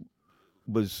house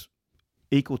was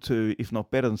equal to, if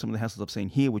not better than some of the houses I've seen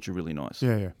here, which are really nice.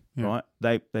 Yeah. Right?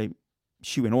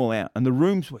 She went all out, and the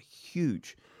rooms were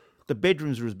huge. The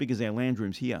bedrooms were as big as our lounge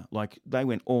rooms here. Like, they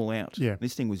went all out. Yeah.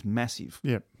 This thing was massive.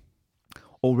 Yeah.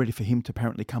 All ready for him to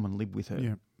apparently come and live with her.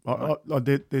 Yeah.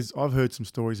 I've heard some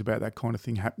stories about that kind of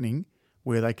thing happening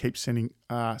where they keep sending.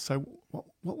 So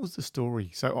what was the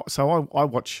story? So I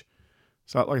watch.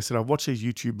 So like I said, I watch these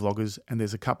YouTube vloggers, and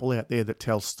there's a couple out there that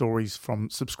tell stories from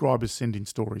subscribers sending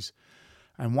stories,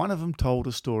 and one of them told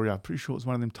a story. I'm pretty sure it was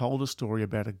one of them told a story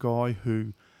about a guy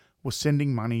who was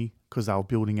sending money because they were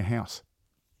building a house.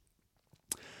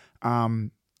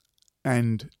 And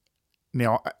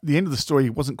now at the end of the story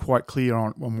wasn't quite clear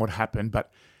on what happened,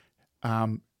 but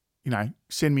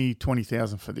send me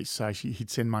 20,000 for this. So he'd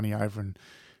send money over and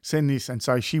send this, and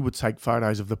so she would take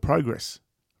photos of the progress,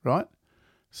 right?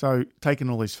 So taking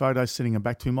all these photos, sending them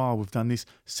back to him. Oh, we've done this.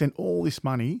 Sent all this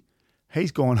money.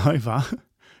 He's gone over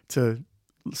to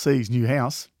see his new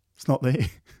house. It's not there.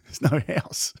 There's no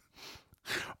house.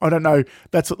 I don't know.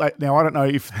 That's what now. I don't know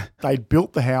if they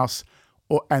built the house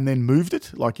and then moved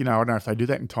it. Like, I don't know if they do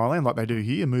that in Thailand, like they do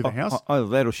here, move a house. Either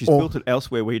that, or she's built it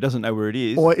elsewhere where he doesn't know where it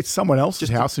is. Or it's someone else's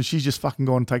house and she's just fucking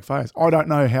gone and take photos. I don't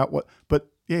know but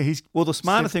he's Well, the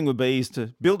smarter thing would be is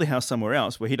to build a house somewhere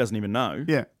else where he doesn't even know.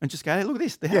 Yeah. And just go, hey, look at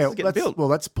this. The house is getting built. Well,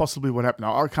 that's possibly what happened.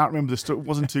 I can't remember the story. It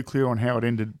wasn't too clear on how it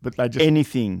ended, but they just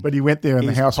Anything. But he went there and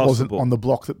the house wasn't possible. on the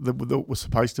block that was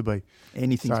supposed to be.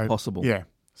 Anything's possible. Yeah.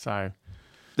 So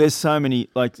there's so many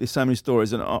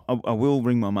stories, and I will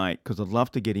ring my mate because I'd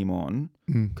love to get him on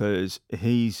because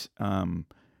he's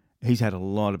had a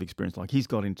lot of experience. Like he's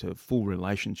got into full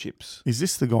relationships. Is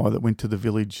this the guy that went to the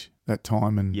village that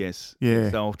time? And yes. Yeah.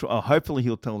 So hopefully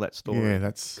he'll tell that story. Yeah,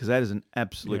 that's because that is an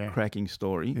absolute cracking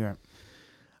story. Yeah.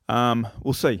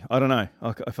 We'll see. I don't know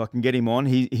if I can get him on.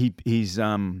 He's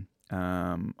I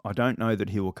don't know that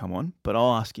he will come on, but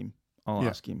I'll ask him.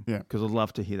 Ask him because I'd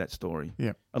love to hear that story.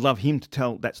 Yeah. I'd love him to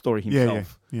tell that story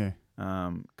himself. Yeah.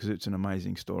 Because it's an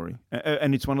amazing story,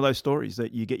 and it's one of those stories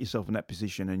that you get yourself in that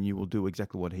position and you will do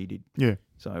exactly what he did. Yeah.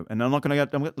 So, and I'm not going to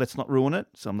go. Let's not ruin it.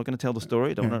 So I'm not going to tell the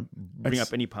story. I don't want to bring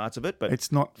up any parts of it. But it's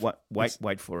not.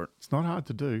 Wait for it. It's not hard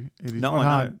to do. It is not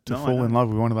hard to fall in love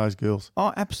with one of those girls.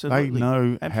 Oh, absolutely. They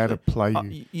know how to play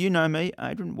you. You know me,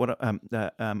 Adrian.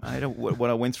 Ada, what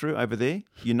I went through over there.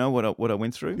 You know what I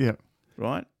went through. Yeah.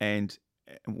 Right. And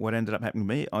what ended up happening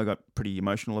to me, I got pretty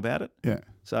emotional about it. Yeah.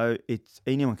 So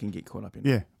anyone can get caught up in it.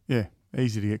 Yeah. Yeah.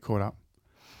 Easy to get caught up.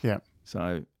 Yeah.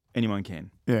 So anyone can.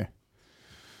 Yeah.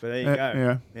 But there you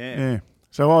go. Yeah.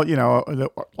 So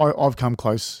I've come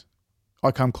close.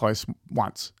 I come close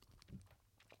once.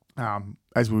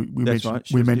 As we mentioned, right.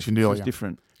 we mentioned earlier. She was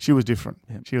different. She was different.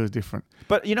 Yeah. She was different.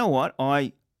 But you know what?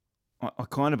 I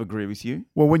kind of agree with you.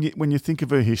 Well, when you think of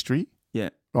her history,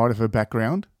 right, of her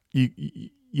background,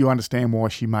 you understand why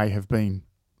she may have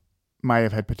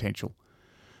had potential.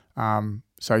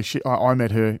 So I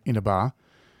met her in a bar.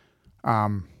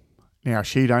 Now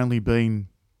she'd only been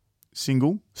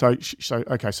single. So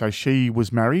she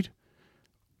was married,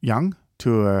 young,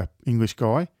 to a English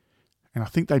guy, and I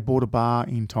think they bought a bar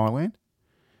in Thailand.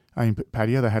 In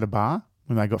Pattaya, they had a bar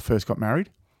when they first got married.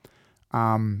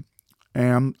 And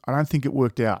I don't think it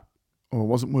worked out, or it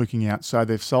wasn't working out. So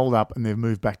they've sold up and they've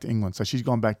moved back to England. So she's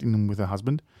gone back to England with her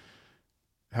husband,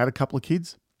 had a couple of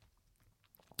kids.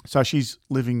 So she's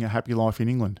living a happy life in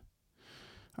England.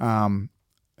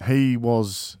 He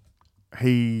was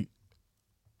an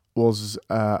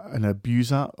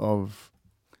abuser of.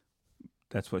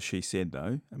 That's what she said,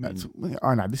 though.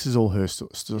 I know this is all her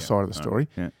side of the story.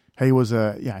 Yeah. He was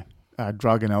a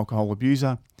drug and alcohol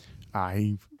abuser.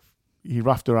 He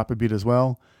roughed her up a bit as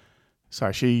well.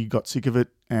 So she got sick of it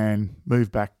and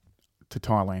moved back to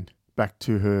Thailand, back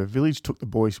to her village, took the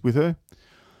boys with her.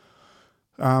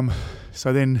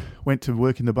 So then went to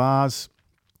work in the bars,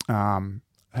 had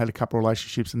a couple of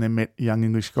relationships, and then met a young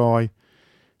English guy.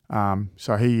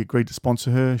 So he agreed to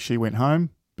sponsor her. She went home,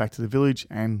 back to the village,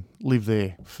 and lived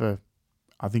there for,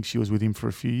 I think she was with him for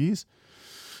a few years.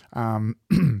 And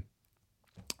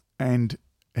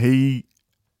he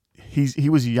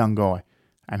was a young guy,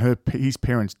 and his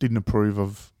parents didn't approve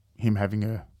of him having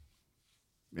a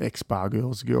ex-bar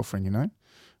girl as a girlfriend,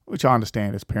 which I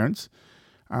understand as parents.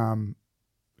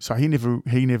 So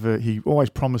he always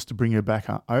promised to bring her back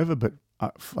over, but I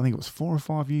think it was 4 or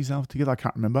 5 years altogether. I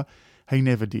can't remember. He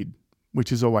never did,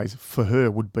 which is always for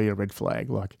her would be a red flag.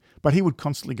 But he would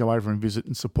constantly go over and visit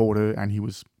and support her, and he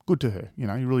was good to her. He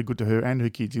really good to her and her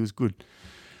kids. He was good.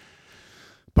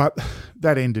 But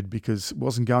that ended because it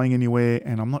wasn't going anywhere,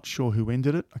 and I'm not sure who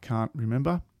ended it. I can't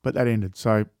remember, but that ended.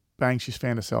 So bang, she's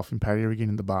found herself in Pattaya again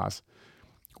in the bars,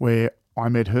 where I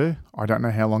met her. I don't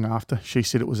know how long after. She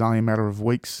said it was only a matter of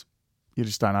weeks. You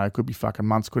just don't know. It could be fucking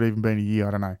months. Could even been a year.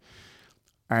 I don't know.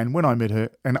 And when I met her,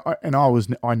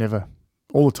 I never,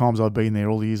 all the times I've been there,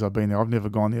 all the years I've been there, I've never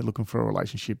gone there looking for a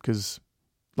relationship because,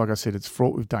 like I said, it's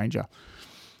fraught with danger.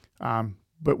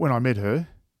 But when I met her,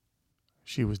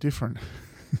 she was different.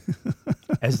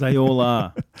 As they all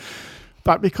are.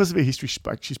 But because of her history,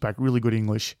 she spoke really good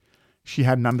English. She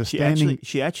had an understanding.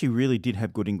 She actually really did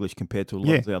have good English compared to a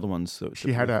lot of the other ones.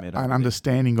 She had an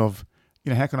understanding of,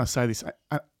 how can I say this?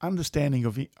 An understanding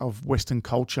of Western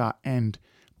culture and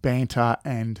banter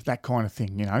and that kind of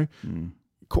thing,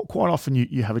 Quite often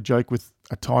you have a joke with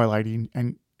a Thai lady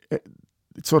and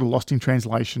it's sort of lost in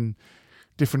translation.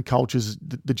 Different cultures,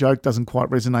 the joke doesn't quite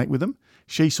resonate with them.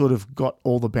 She sort of got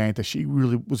all the banter. She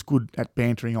really was good at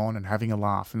bantering on and having a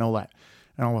laugh and all that.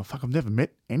 And I'm like, fuck, I've never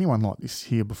met anyone like this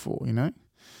here before,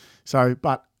 So,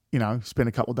 but, spent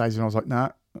a couple of days and I was like, nah,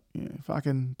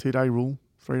 fucking 2-day rule,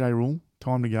 3-day rule,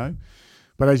 time to go.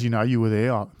 But as you know, you were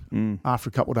there. After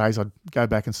a couple of days, I'd go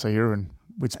back and see her and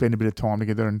we'd spend a bit of time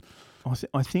together. And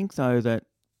I think, though, that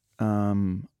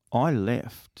I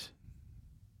left.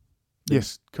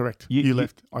 Yes, correct. You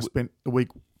left. I spent the week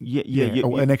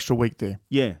an extra week there.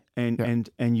 Yeah, and Yeah.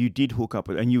 and you did hook up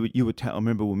with, and you were. I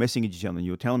remember we were messaging each other, and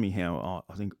you were telling me how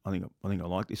I think I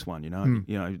like this one.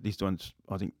 This one's.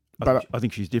 I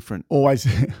think she's different. Always,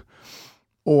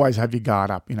 always have your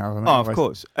guard up. Oh, of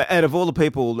course. Out of all the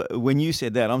people, when you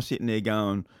said that, I'm sitting there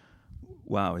going,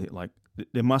 "Wow, like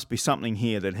there must be something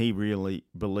here that he really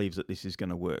believes that this is going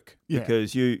to work." Yeah.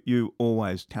 Because you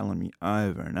always telling me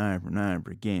over and over and over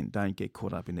again, don't get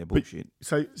caught up in their bullshit.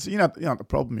 So the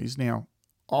problem is now.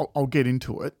 I'll get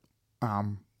into it.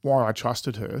 Why I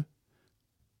trusted her.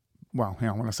 Well,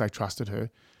 when I say trusted her,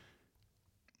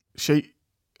 she.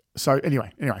 So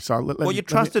anyway. So you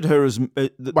trusted her as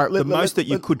the most that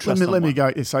you could trust. Let me go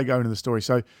into the story.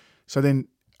 So then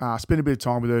spent a bit of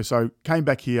time with her. So came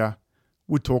back here,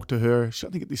 would talk to her. I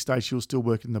think at this stage she was still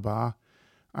working in the bar.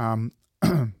 Then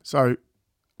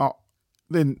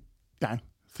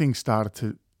things started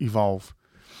to evolve,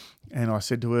 and I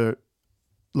said to her,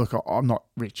 "Look, I'm not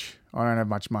rich. I don't have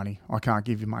much money. I can't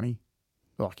give you money.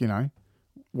 What do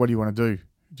you want to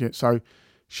do?" So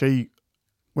she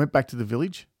went back to the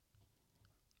village.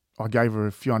 I gave her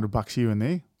a few $100 here and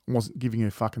there. I wasn't giving her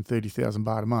fucking 30,000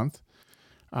 baht a month.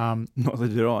 Not that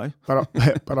did I.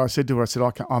 But I said to her,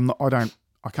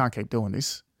 I can't keep doing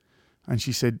this. And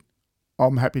she said,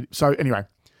 "I'm happy." So anyway,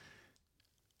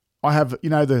 I have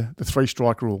the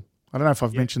 3-strike rule. I don't know if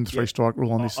I've mentioned the 3-strike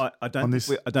rule on this. I don't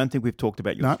think we've talked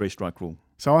about your 3-strike rule.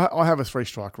 So I have a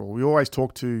 3-strike rule. We always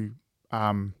talk to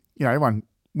everyone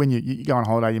when you go on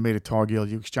holiday, you meet a Thai girl,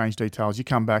 you exchange details, you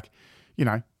come back,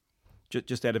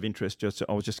 Just out of interest,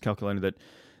 I was just calculating that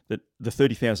the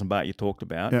 30,000 baht you talked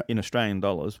about in Australian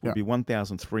dollars would be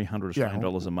 1,300 Australian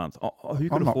dollars a month. Who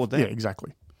could afford that? Yeah,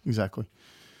 exactly.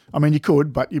 I mean, you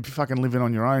could, but you'd be fucking living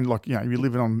on your own, you're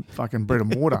living on fucking bread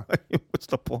and water. What's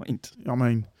the point? I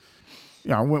mean,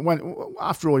 when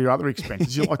after all your other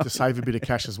expenses, you like to save a bit of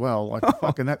cash as well. Like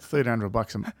fucking that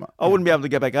 $1,300 a month. I wouldn't be able to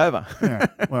go back over. Yeah.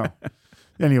 Well,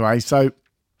 anyway, so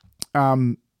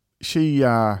she.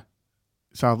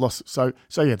 So I've lost. So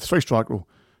yeah, the 3-strike rule.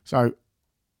 So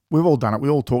we've all done it. We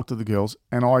all talk to the girls,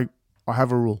 and I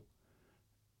have a rule.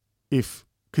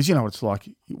 Because you know what it's like.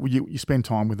 You spend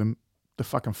time with them. The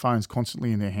fucking phone's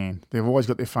constantly in their hand. They've always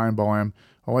got their phone by them.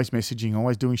 Always messaging.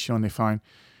 Always doing shit on their phone.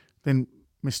 Then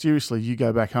mysteriously you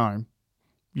go back home.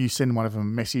 You send one of them a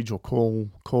message or call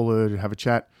her to have a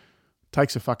chat.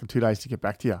 Takes a fucking 2 days to get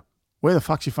back to you. Where the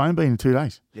fuck's your phone been in 2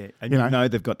 days? Yeah, and you know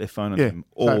they've got their phone on them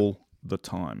all the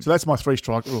time. So that's my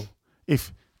 3-strike rule.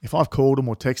 If I've called them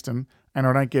or texted them and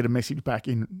I don't get a message back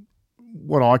in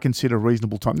what I consider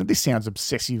reasonable time, now this sounds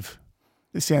obsessive.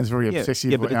 This sounds very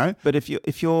obsessive. But if you're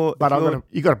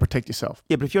you got to protect yourself.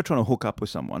 Yeah, but if you're trying to hook up with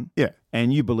someone,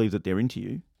 and you believe that they're into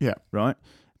you, right?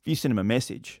 If you send them a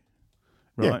message,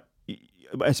 right?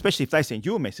 Especially if they send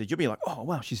you a message, you'll be like, "Oh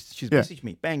wow, she's messaged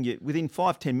me." Bang! Within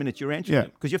 5-10 minutes, you're answering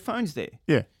it because your phone's there.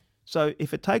 Yeah. So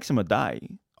if it takes them a day,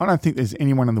 I don't think there's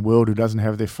anyone in the world who doesn't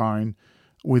have their phone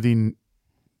within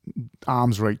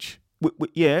arm's reach. But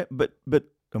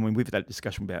I mean, we've had that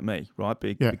discussion about me, right?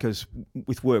 Because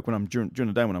with work, when I'm during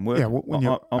the day when I'm working,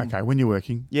 when you're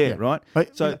working, right.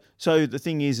 But, so the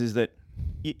thing is that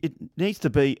it needs to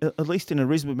be at least in a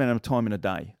reasonable amount of time in a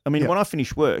day. I mean, when I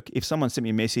finish work, if someone sent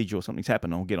me a message or something's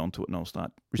happened, I'll get onto it and I'll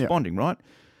start responding, right?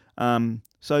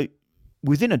 So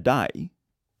within a day,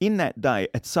 in that day,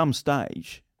 at some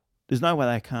stage, there's no way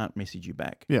they can't message you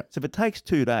back. Yeah. So if it takes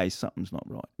 2 days, something's not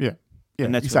right. Yeah. Yeah,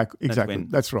 and exactly.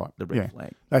 That's right. The red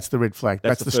flag. That's the red flag.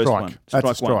 That's the first strike. one. That's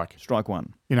the strike. Strike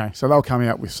one. So they'll come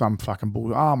out with some fucking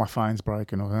bull. Oh, my phone's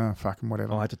broken, or fucking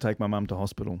whatever. I had to take my mum to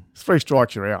hospital. It's 3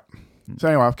 strikes, you're out. So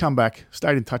anyway, I've come back,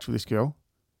 stayed in touch with this girl.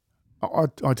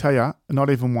 I tell you, not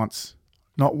even once,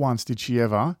 not once did she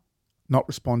ever not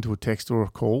respond to a text or a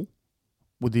call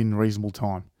within reasonable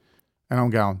time. And I'm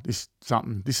going, this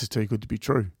is too good to be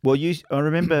true. Well, I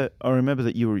remember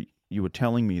that you were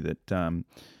telling me that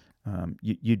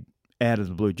you'd out of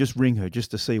the blue just ring her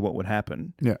just to see what would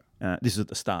happen. Yeah. This is at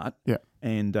the start. Yeah.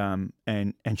 And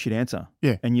she'd answer.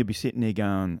 Yeah. And you'd be sitting there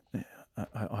going,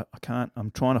 I can't.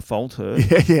 I'm trying to fault her.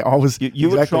 Yeah. I was. You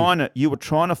were trying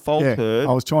to fault her.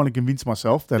 I was trying to convince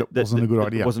myself that it wasn't a good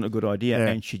idea. It wasn't a good idea,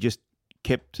 and she just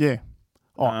kept. Yeah.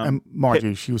 Oh, and mind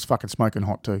you, she was fucking smoking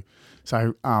hot too.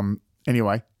 So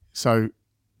anyway, so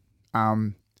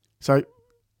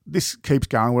this keeps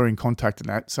going. We're in contact and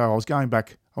that. So I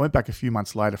went back a few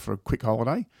months later for a quick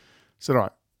holiday. Said, all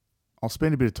right, I'll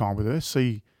spend a bit of time with her,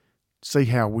 see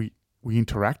how we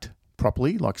interact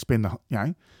properly, like spend the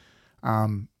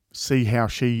see how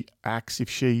she acts, if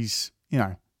she's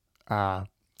what's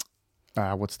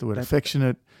the word,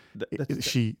 affectionate.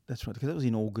 That's right, because that was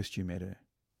in August you met her.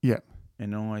 Yeah.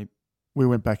 And I We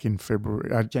went back in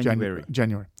February, January.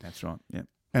 January, That's right. Yeah.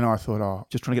 and I thought, oh,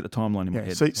 Just trying to get the timeline in my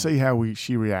yeah, head. see how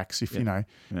she reacts if Yeah. you know.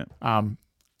 Yeah.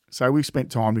 So we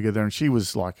spent time together, and she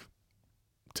was like,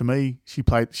 to me, she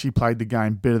played the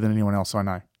game better than anyone else I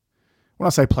know. When I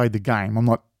say played the game,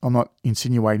 I'm not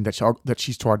insinuating that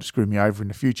she's tried to screw me over in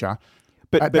the future.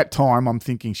 But at that time, I'm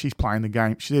thinking she's playing the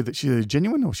game. She's either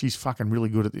genuine or she's fucking really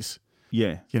good at this.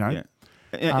 Yeah. You know? Yeah.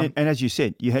 And as you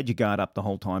said, you had your guard up the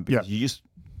whole time because you just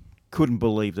couldn't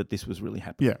believe that this was really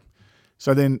happening. Yeah.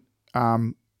 So then,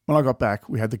 when I got back,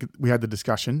 we had the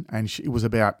discussion, and it was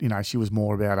about, she was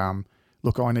more about,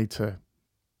 look, I need to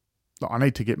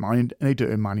get money. I need to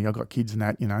earn money. I've got kids and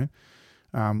that,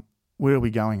 where are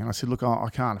we going? And I said, look, I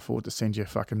can't afford to send you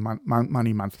fucking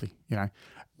money monthly. It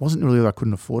wasn't really that I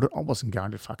couldn't afford it. I wasn't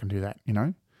going to fucking do that.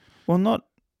 Well, not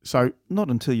So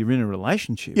until you're in a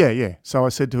relationship. yeah. So I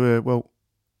said to her, well,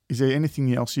 is there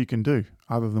anything else you can do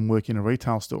other than work in a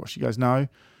retail store? She goes, no,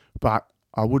 but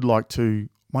I would like to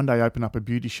one day open up a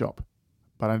beauty shop,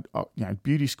 but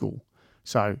beauty school.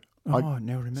 So now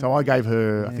remember. So I gave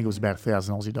her, I think it was about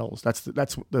 1,000 Aussie dollars. That's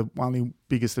the only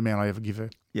biggest amount I ever give her.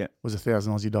 Yeah. Was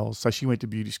 1,000 Aussie dollars. So she went to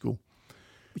beauty school.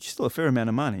 Which is still a fair amount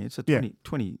of money. It's a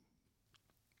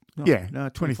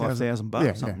 25,000 bucks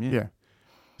or something. Yeah.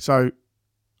 So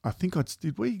I think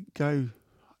did we go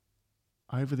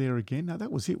over there again? No,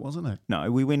 that was it, wasn't it?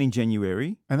 No, we went in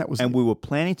January. And we were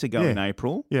planning to go in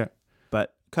April. Yeah.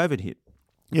 But COVID hit.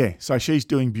 Yeah. So she's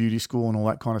doing beauty school and all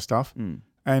that kind of stuff. Mm.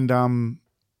 And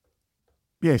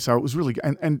so it was really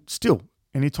and still,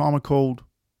 anytime I called,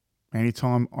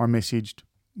 anytime I messaged,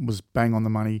 was bang on the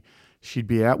money. She'd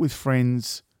be out with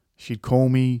friends. She'd call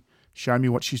me, show me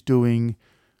what she's doing,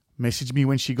 message me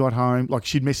when she got home. Like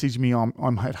she'd message me,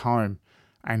 I'm at home.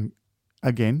 And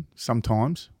again,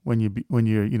 sometimes when you're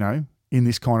in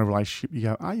this kind of relationship, you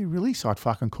go, are you really? So I'd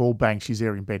fucking call, bang, she's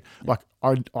there in bed. Like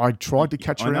I tried to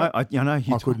catch her out. I know.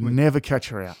 I could never catch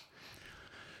her out.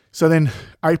 So then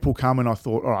April come and I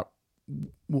thought, all right,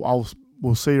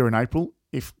 we'll see her in April.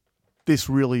 If this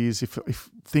really is, if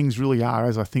things really are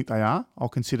as I think they are, I'll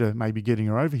consider maybe getting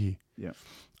her over here. Yeah.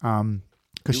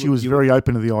 Because she was very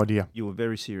open to the idea. You were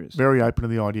very serious. Very open to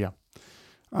the idea.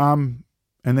 And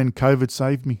then COVID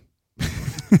saved me.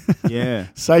 Yeah.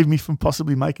 Saved me from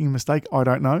possibly making a mistake. I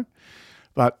don't know.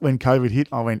 But when COVID hit,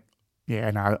 I went, yeah,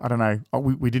 no, I don't know.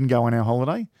 We didn't go on our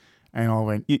holiday. And I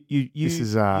went,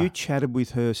 you chatted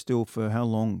with her still for how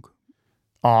long?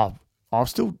 I've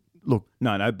still, look.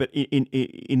 No, but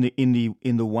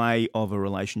in the way of a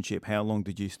relationship, how long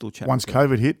did you still chat once with her?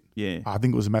 COVID hit? Yeah. I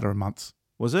think it was a matter of months.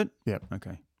 Was it? Yeah.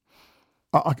 Okay.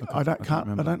 I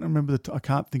don't remember I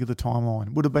can't think of the timeline.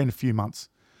 It would have been a few months.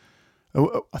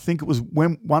 I think it was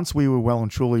once we were well and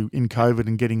truly in COVID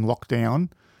and getting locked down.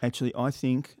 Actually, I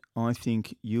think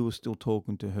you were still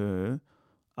talking to her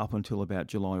up until about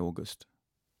July, August.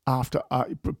 After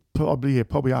probably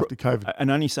after COVID.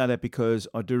 And I only say that because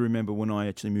I do remember when I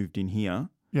actually moved in here.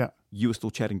 Yeah. You were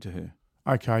still chatting to her.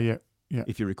 Okay. Yeah.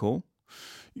 If you recall.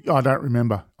 I don't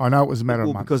remember. I know it was a matter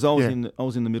of months. Because I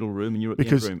was in the middle room and you were at the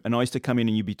end room, and I used to come in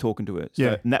and you'd be talking to her.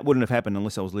 So, and that wouldn't have happened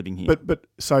unless I was living here. But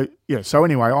so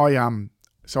anyway,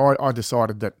 I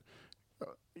decided that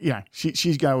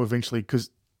she's going to eventually, because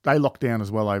they locked down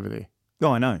as well over there.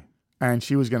 Oh, I know. And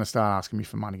she was going to start asking me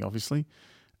for money, obviously,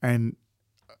 and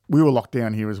we were locked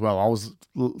down here as well. I was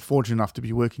fortunate enough to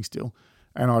be working still.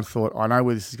 And I thought, I know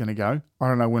where this is going to go. I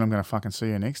don't know when I'm going to fucking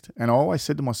see her next. And I always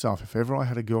said to myself, if ever I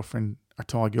had a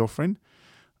Thai girlfriend,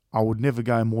 I would never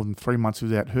go more than 3 months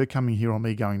without her coming here or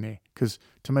me going there. Because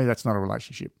to me, that's not a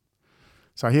relationship.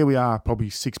 So here we are, probably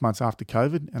 6 months after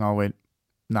COVID, and I went,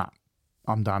 nah,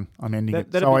 I'm done. I'm ending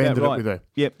it. So I ended it with her.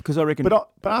 Yeah, because I reckon.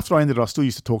 But after I ended it, I still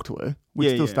used to talk to her.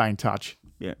 We'd still stay in touch.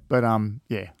 Yeah. But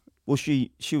yeah. Well, I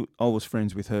was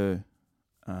friends with her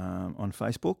on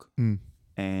Facebook,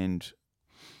 and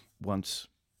once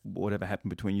whatever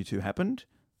happened between you two happened,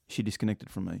 she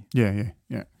disconnected from me. Yeah.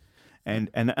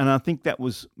 And I think that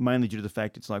was mainly due to the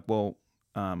fact it's like, well,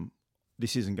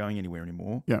 this isn't going anywhere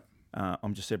anymore. Yeah.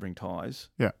 I'm just severing ties.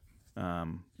 Yeah.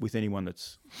 With anyone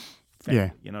that's family,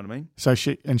 yeah. You know what I mean? So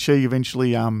she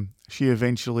eventually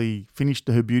finished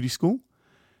her beauty school,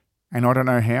 and I don't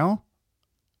know how.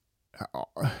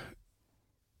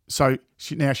 So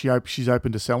she's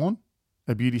opened a salon,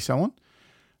 a beauty salon,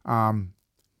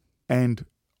 and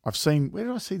I've seen, where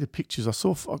did I see the pictures? I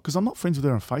saw, because I'm not friends with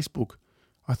her on Facebook.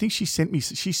 I think she sent me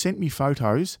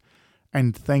photos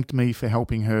and thanked me for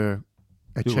helping her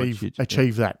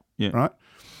achieve that. Yeah. Right.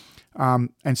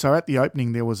 And so at the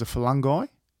opening there was a Falun guy,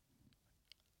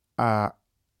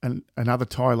 and another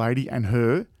Thai lady and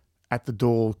her at the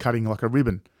door cutting like a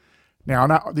ribbon. Now I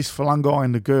know this Falun guy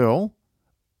and the girl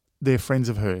they're friends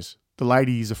of hers. The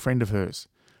lady is a friend of hers.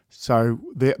 So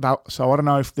so I don't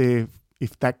know if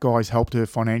that guy's helped her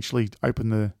financially open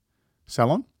the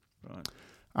salon.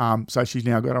 Right. So she's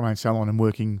now got her own salon and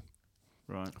working,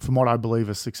 Right. from what I believe,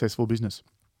 a successful business.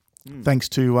 Mm. Thanks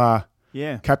to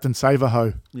Yeah. Captain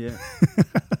Saverho. Yeah.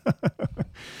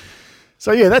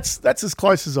 So yeah, that's as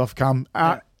close as I've come.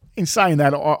 In saying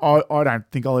that, I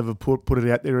don't think I'll ever put it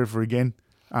out there ever again.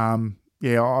 I'm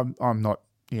not.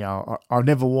 Yeah, I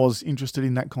never was interested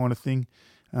in that kind of thing,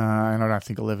 and I don't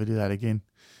think I'll ever do that again.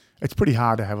 It's pretty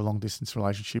hard to have a long distance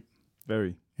relationship.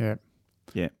 Very. Yeah.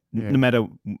 Yeah. Yeah. No matter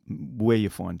where you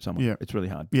find someone, Yeah. it's really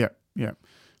hard. Yeah.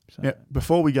 So, Yeah.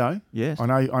 Before we go, Yes. I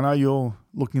know you're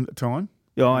looking at the time.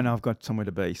 Yeah, I know I've got somewhere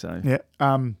to be. So Yeah.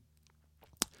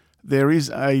 There is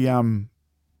a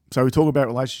so we talk about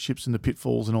relationships and the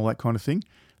pitfalls and all that kind of thing.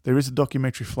 There is a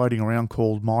documentary floating around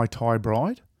called My Thai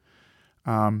Bride.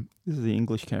 this is the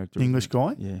English character. isn't English it?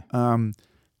 guy. Yeah.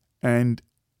 And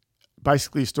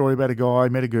basically a story about a guy,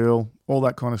 met a girl, all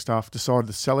that kind of stuff, decided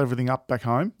to sell everything up back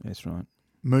home, That's right.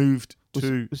 moved Was,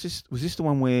 to... was this the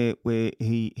one where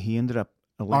he ended up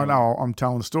Oh, allowing? no, I'm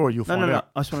telling the story. You'll find No. out.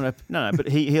 I just want to know. No, but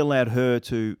he allowed her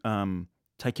to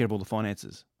take care of all the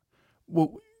finances.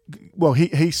 Well,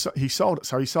 he sold it.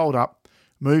 So he sold up,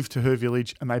 moved to her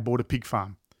village, and they bought a pig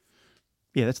farm.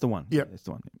 Yeah, that's the one. Yep. Yeah, that's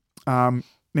the one.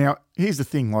 Now, here's the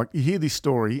thing. Like, you hear this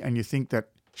story and you think that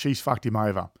she's fucked him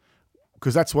over,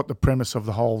 because that's what the premise of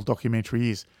the whole documentary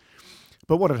is.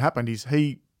 But what had happened is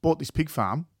he bought this pig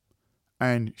farm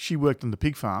and she worked on the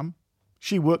pig farm.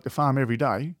 She worked the farm every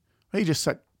day. He just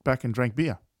sat back and drank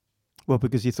beer. Well,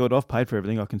 because he thought, I've paid for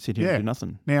everything, I can sit here Yeah. and do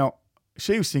nothing. Now,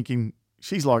 she was thinking,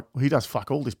 she's like, well, he does fuck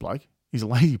all, this bloke. He's a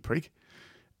lazy prick.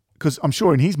 Because I'm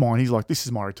sure in his mind, he's like, this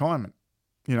is my retirement,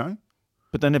 you know?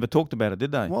 But they never talked about it,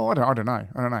 did they? Well, I don't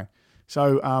know.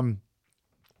 So,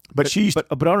 but she used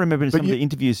But I remember in but some of the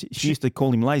interviews, she used to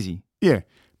call him lazy. yeah,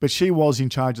 but she was in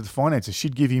charge of the finances.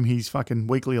 She'd give him his fucking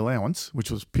weekly allowance,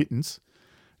 which was pittance.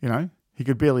 You know, he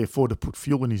could barely afford to put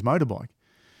fuel in his motorbike.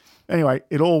 Anyway,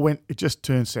 it just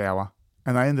turned sour,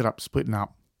 and they ended up splitting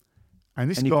up. And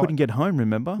this And he guy, couldn't get home,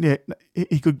 remember? yeah,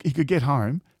 he could get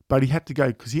home, but he had to go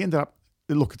because he ended up.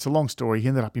 Look, it's a long story. He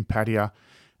ended up in Pattaya,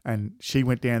 and she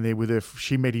went down there with her.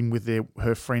 She met him with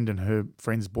her friend and her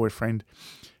friend's boyfriend,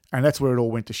 and that's where it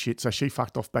all went to shit. So she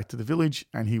fucked off back to the village,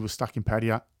 and he was stuck in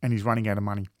Pattaya, and he's running out of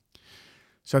money.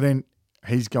 So then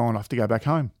he's gone off to go back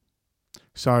home.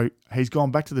 So he's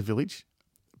gone back to the village,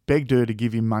 begged her to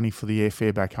give him money for the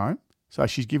airfare back home. So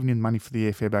she's given him money for the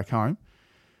airfare back home.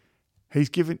 She's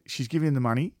given him the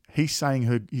money. He's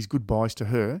saying his goodbyes to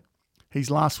her. His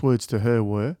last words to her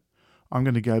were, "I'm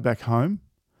going to go back home.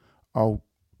 I'll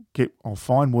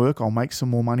find work. I'll make some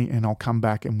more money, and I'll come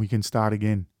back, and we can start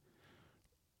again."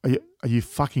 Are you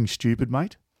fucking stupid,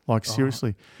 mate? Like,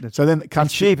 seriously. So then it And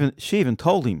cuts. she even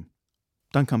told him,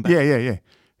 don't come back. Yeah.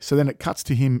 So then it cuts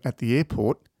to him at the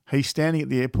airport. He's standing at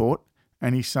the airport,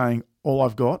 and he's saying, "All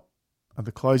I've got are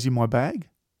the clothes in my bag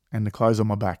and the clothes on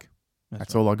my back.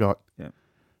 That's all I got." Yeah.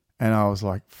 And I was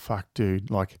like, fuck,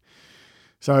 dude. Like,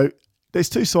 so there's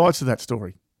two sides to that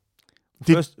story.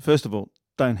 First of all,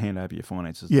 don't hand over your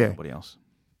finances to Yeah. anybody else.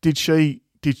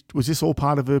 Was this all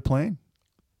part of her plan?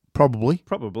 Probably.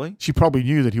 Probably. She probably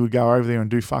knew that he would go over there and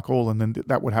do fuck all, and then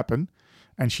that would happen.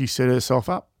 And she set herself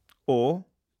up. Or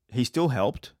he still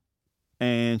helped,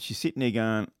 and she's sitting there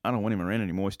going, I don't want him around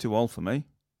anymore. He's too old for me.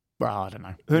 Well, I don't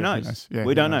know. Who Yeah, knows? Yeah,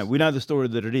 we who don't know. knows? We know the story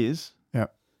that it is. Yeah.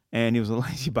 And he was a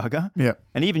lazy bugger. Yeah.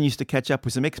 And he even used to catch up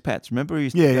with some expats. Remember? He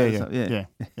used to Yeah.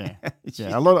 Yeah.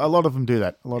 A lot of them do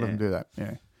that.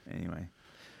 Yeah. Anyway.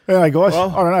 Anyway, guys,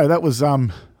 Well- I don't know. That was I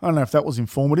don't know if that was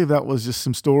informative. That was just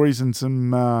some stories and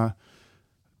some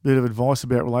bit of advice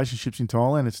about relationships in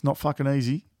Thailand. It's not fucking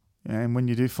easy, and when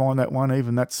you do find that one,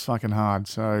 even that's fucking hard.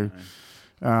 So,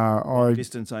 Long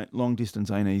distance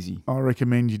ain't easy. I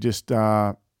recommend you just stick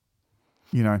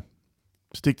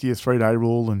to your 3-day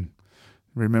rule and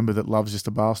remember that love's just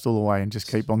a bar stool away, and just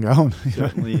keep on going.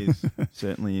 Certainly is.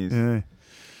 Certainly is. Yeah.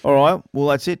 All right. Well,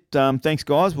 that's it. Thanks,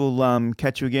 guys. We'll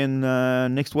catch you again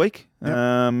next week.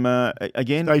 Yep.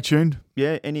 Again, Stay tuned.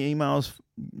 yeah, any emails,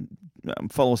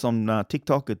 follow us on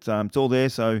TikTok. It's all there.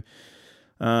 So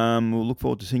we'll look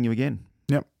forward to seeing you again.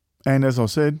 Yep. And as I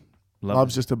said, Love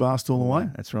love's it. just a bar stool away.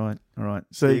 That's right. All right.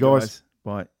 See you guys.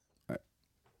 Bye.